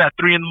times where I leave at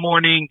 3 in the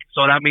morning,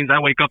 so that means I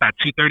wake up at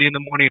 2:30 in the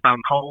morning if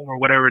I'm home or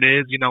whatever it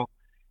is,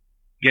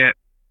 get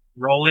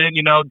rolling,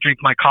 drink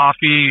my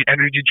coffee,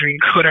 energy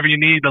drink, whatever you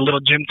need, a little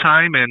gym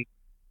time, and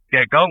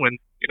get going.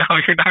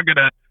 You're not going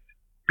to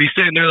be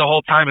sitting there the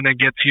whole time and then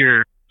get to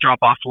your drop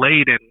off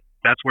late, and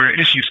that's where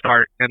issues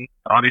start. And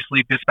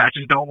obviously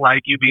dispatchers don't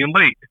like you being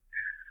late.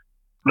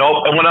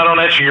 Nope. And when I don't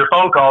answer your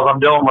phone calls, I'm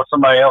dealing with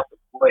somebody else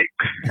that's late.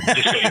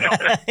 Just so you know.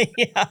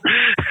 Yeah.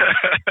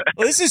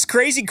 Well, this is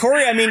crazy,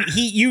 Cory. I mean,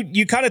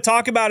 you kind of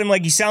talk about him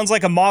like he sounds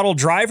like a model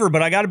driver,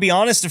 but I got to be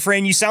honest,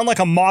 Efrain, you sound like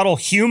a model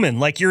human.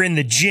 Like you're in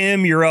the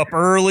gym, you're up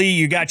early,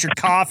 you got your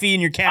coffee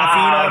and your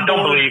caffeine on don't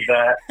board. believe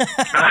that.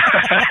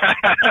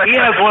 He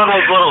has one of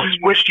those little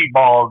squishy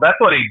balls. That's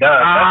what he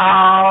does.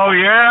 Oh,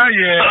 yeah.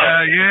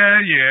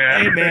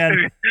 Hey,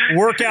 man,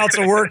 workout's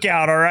a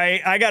workout, all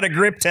right? I got a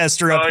grip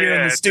tester up here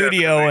in the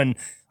studio, definitely. And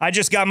I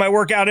just got my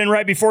workout in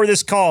right before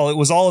this call. It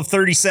was all of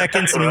 30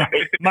 seconds, and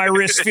my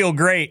wrists feel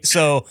great.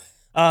 So,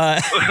 well,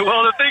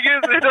 the thing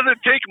is, it doesn't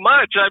take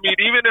much. I mean,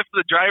 even if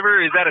the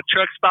driver is at a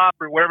truck stop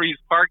or wherever he's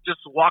parked, just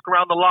walk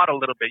around the lot a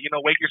little bit.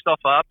 Wake yourself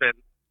up and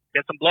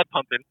get some blood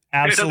pumping.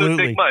 Absolutely. It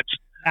doesn't take much.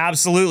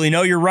 Absolutely.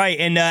 No, you're right.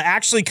 And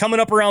actually coming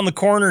up around the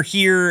corner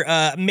here,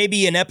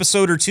 maybe an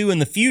episode or two in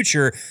the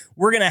future,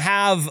 we're going to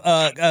have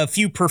a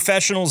few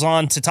professionals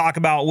on to talk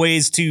about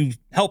ways to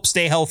help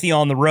stay healthy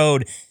on the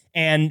road.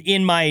 And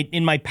in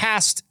my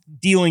past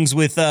dealings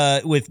with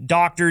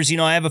doctors,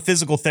 I have a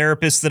physical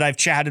therapist that I've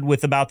chatted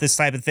with about this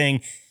type of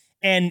thing.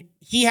 And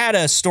he had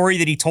a story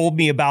that he told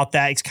me about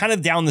that. It's kind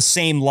of down the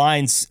same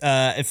lines,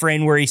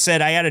 Efrain, where he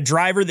said, I had a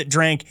driver that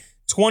drank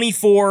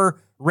 24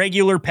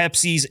 regular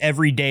Pepsis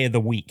every day of the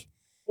week.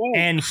 Ooh,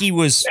 and he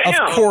was, of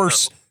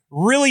course,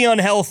 really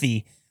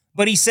unhealthy.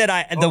 But he said,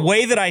 the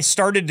way that I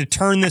started to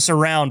turn this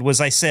around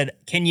was I said,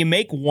 can you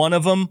make one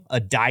of them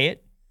a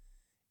diet?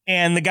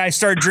 And the guy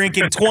started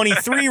drinking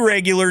 23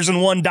 regulars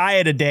and 1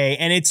 diet a day.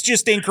 And it's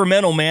just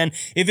incremental, man.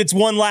 If it's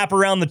 1 lap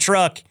around the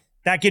truck,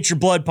 that gets your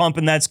blood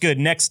pumping. That's good.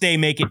 Next day,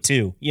 make it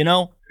 2,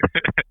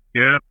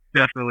 Yeah,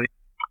 definitely.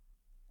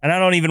 And I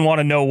don't even want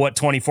to know what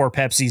 24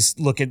 Pepsis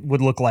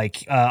would look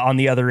like on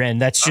the other end.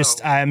 That's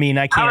just, I mean,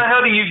 I can't. How the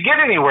hell do you get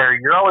anywhere?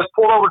 You're always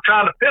pulled over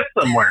trying to piss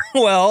somewhere.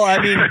 Well,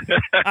 I mean,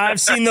 I've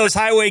seen those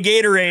highway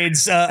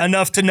Gatorades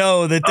enough to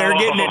know that they're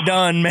getting it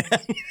done, man.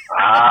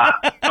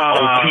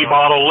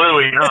 T-bottle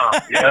Louie, huh?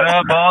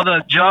 Yeah, all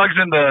the jugs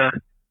and the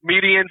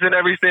medians and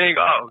everything.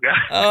 Oh, God.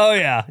 Oh,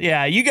 yeah.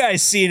 Yeah, you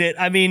guys seen it.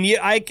 I mean,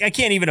 I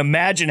can't even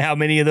imagine how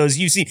many of those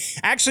you've seen.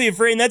 Actually,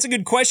 Efrain, that's a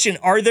good question.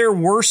 Are there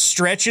worse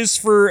stretches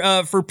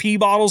for pee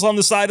bottles on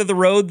the side of the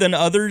road than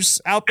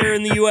others out there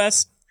in the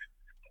U.S.?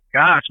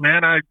 Gosh,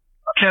 man, I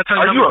can't tell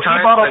you. Are you a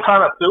pee bottle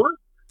kind of sewer?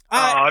 No.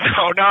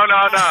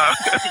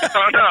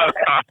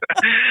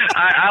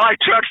 I like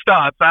truck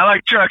stops.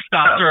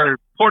 Or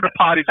porta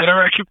potties,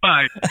 whatever I can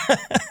find.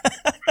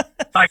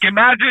 Like,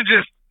 imagine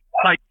just,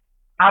 like,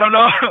 I don't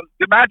know,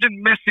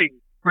 imagine missing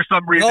for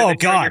some reason in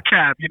your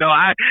cab. You know,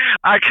 I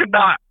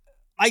cannot.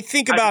 I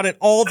think about it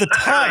all the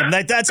time.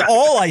 That's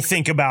all I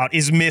think about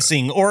is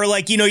missing. Or,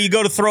 like, you know, you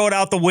go to throw it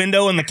out the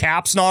window and the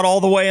cap's not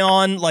all the way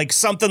on. Like,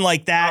 something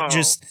like that.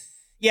 Just,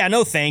 yeah,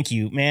 no thank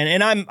you, man.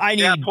 And I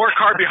need... Yeah, poor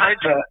car behind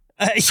you.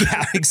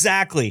 Yeah,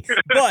 exactly.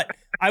 But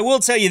I will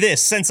tell you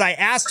this, since I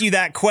asked you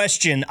that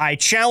question, I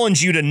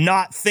challenge you to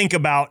not think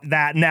about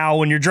that now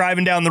when you're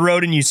driving down the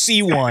road and you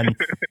see one.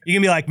 You're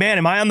going to be like, man,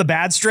 am I on the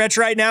bad stretch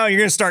right now? You're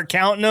going to start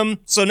counting them.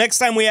 So next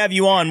time we have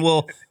you on,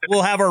 we'll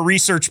have our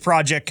research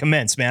project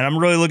commence, man. I'm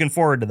really looking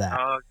forward to that.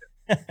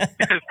 Okay.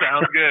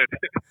 Sounds good.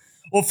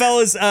 Well,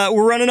 fellas,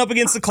 we're running up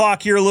against the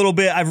clock here a little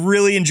bit. I've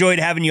really enjoyed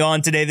having you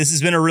on today. This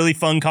has been a really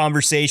fun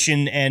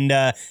conversation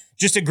and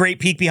just a great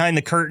peek behind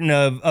the curtain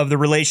of the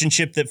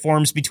relationship that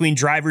forms between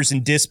drivers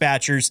and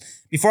dispatchers.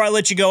 Before I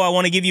let you go, I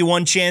want to give you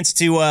one chance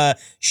to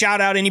shout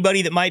out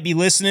anybody that might be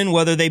listening,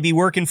 whether they be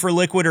working for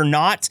Liquid or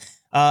not.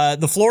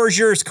 The floor is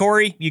yours,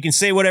 Cory. You can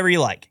say whatever you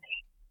like.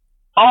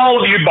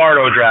 All of you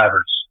Bardo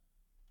drivers,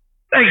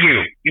 thank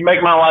you. You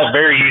make my life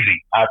very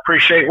easy. I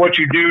appreciate what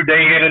you do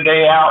day in and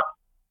day out.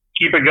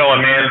 Keep it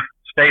going, man.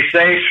 Stay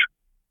safe.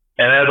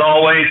 And as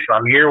always,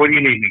 I'm here when you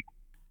need me.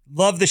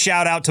 Love the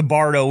shout out to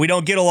Bardo. We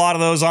don't get a lot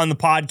of those on the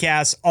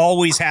podcast.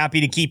 Always happy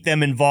to keep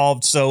them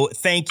involved. So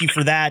thank you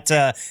for that.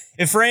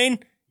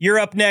 Efrain, you're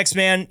up next,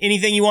 man.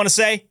 Anything you want to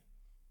say?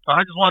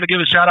 I just want to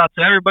give a shout out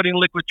to everybody in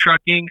Liquid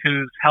Trucking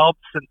who's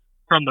helped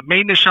from the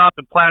maintenance shop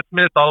in Platt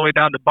Smith all the way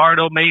down to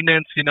Bardo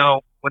maintenance. You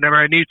know, whenever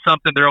I need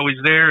something, they're always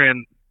there.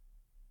 And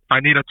if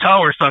I need a tow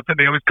or something,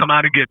 they always come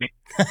out and get me.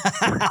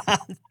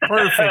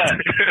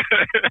 Perfect.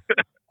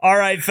 All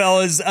right,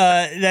 fellas.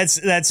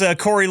 That's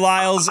Cory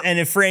Liles and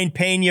Efrain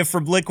Pena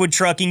from Liquid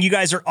Trucking. You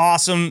guys are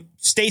awesome.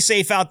 Stay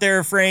safe out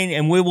there, Efrain,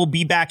 and we will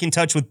be back in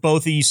touch with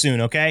both of you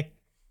soon, okay?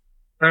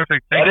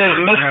 Perfect. That is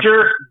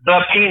Mr.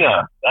 The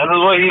Pena. That is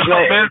what he's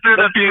saying. Mr.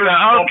 The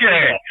Pena.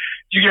 Okay.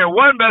 You get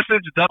one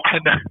message, the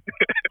Pena.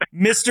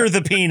 Mr.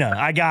 The Pena.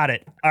 I got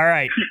it. All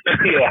right.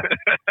 Yeah.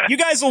 You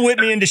guys will whip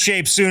me into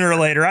shape sooner or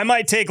later. I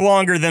might take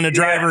longer than a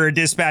driver or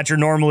dispatcher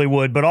normally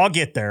would, but I'll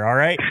get there, all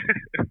right?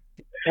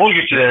 We'll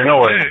get you there. No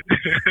worries.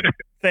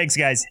 Thanks,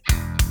 guys.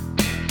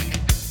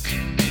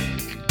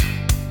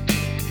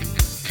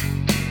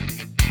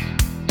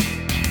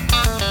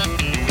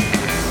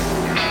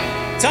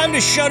 Time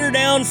to shut her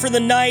down for the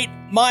night.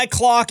 My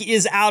clock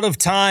is out of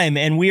time,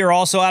 and we are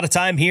also out of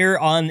time here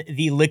on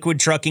the Liquid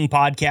Trucking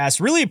Podcast.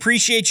 Really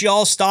appreciate you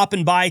all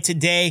stopping by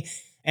today,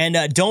 and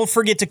don't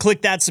forget to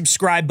click that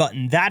subscribe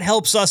button. That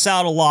helps us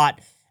out a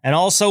lot. And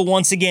also,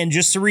 once again,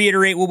 just to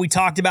reiterate what we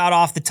talked about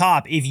off the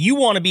top, if you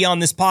want to be on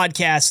this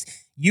podcast,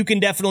 you can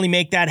definitely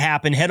make that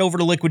happen. Head over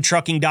to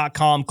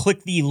liquidtrucking.com,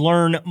 click the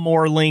Learn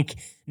More link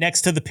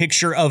next to the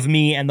picture of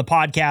me and the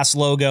podcast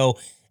logo,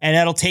 and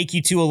that'll take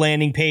you to a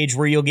landing page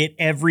where you'll get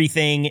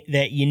everything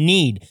that you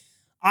need.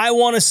 I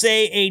want to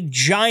say a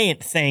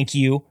giant thank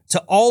you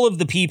to all of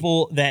the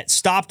people that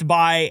stopped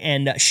by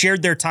and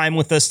shared their time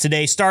with us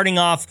today, starting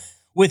off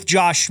with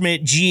Josh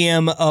Schmidt,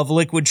 GM of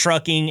Liquid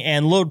Trucking,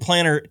 and load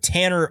planner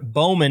Tanner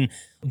Bowman,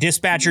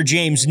 dispatcher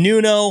James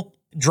Nuno,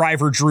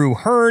 driver Drew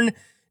Hearn,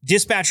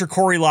 dispatcher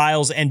Cory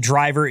Liles, and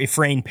driver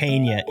Efrain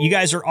Pena. You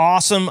guys are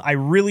awesome. I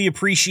really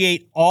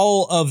appreciate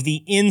all of the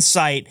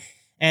insight.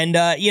 And,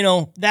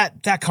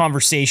 that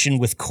conversation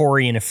with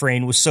Cory and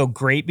Efrain was so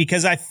great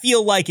because I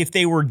feel like if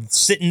they were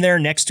sitting there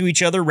next to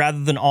each other rather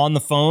than on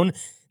the phone,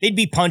 they'd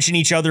be punching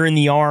each other in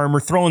the arm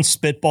or throwing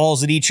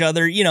spitballs at each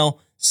other,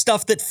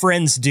 stuff that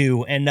friends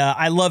do. And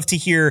I love to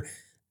hear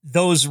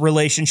those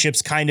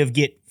relationships kind of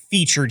get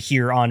featured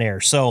here on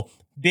air. So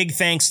big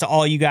thanks to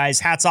all you guys.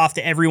 Hats off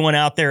to everyone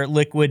out there at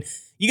Liquid.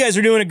 You guys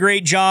are doing a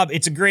great job.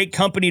 It's a great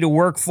company to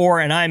work for,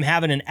 and I'm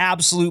having an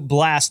absolute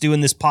blast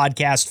doing this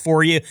podcast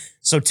for you.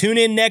 So tune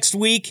in next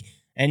week,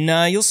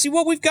 and you'll see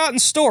what we've got in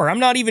store. I'm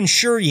not even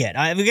sure yet.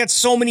 We've got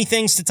so many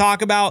things to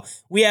talk about.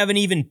 We haven't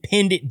even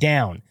pinned it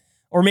down.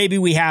 Or maybe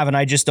we have, and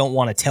I just don't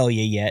want to tell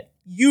you yet.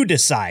 You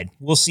decide.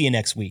 We'll see you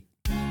next week.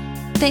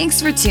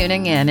 Thanks for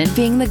tuning in and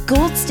being the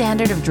gold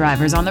standard of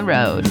drivers on the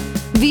road.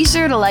 Be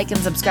sure to like and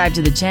subscribe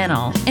to the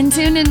channel and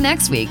tune in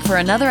next week for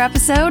another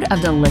episode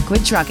of the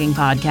Liquid Trucking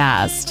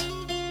Podcast.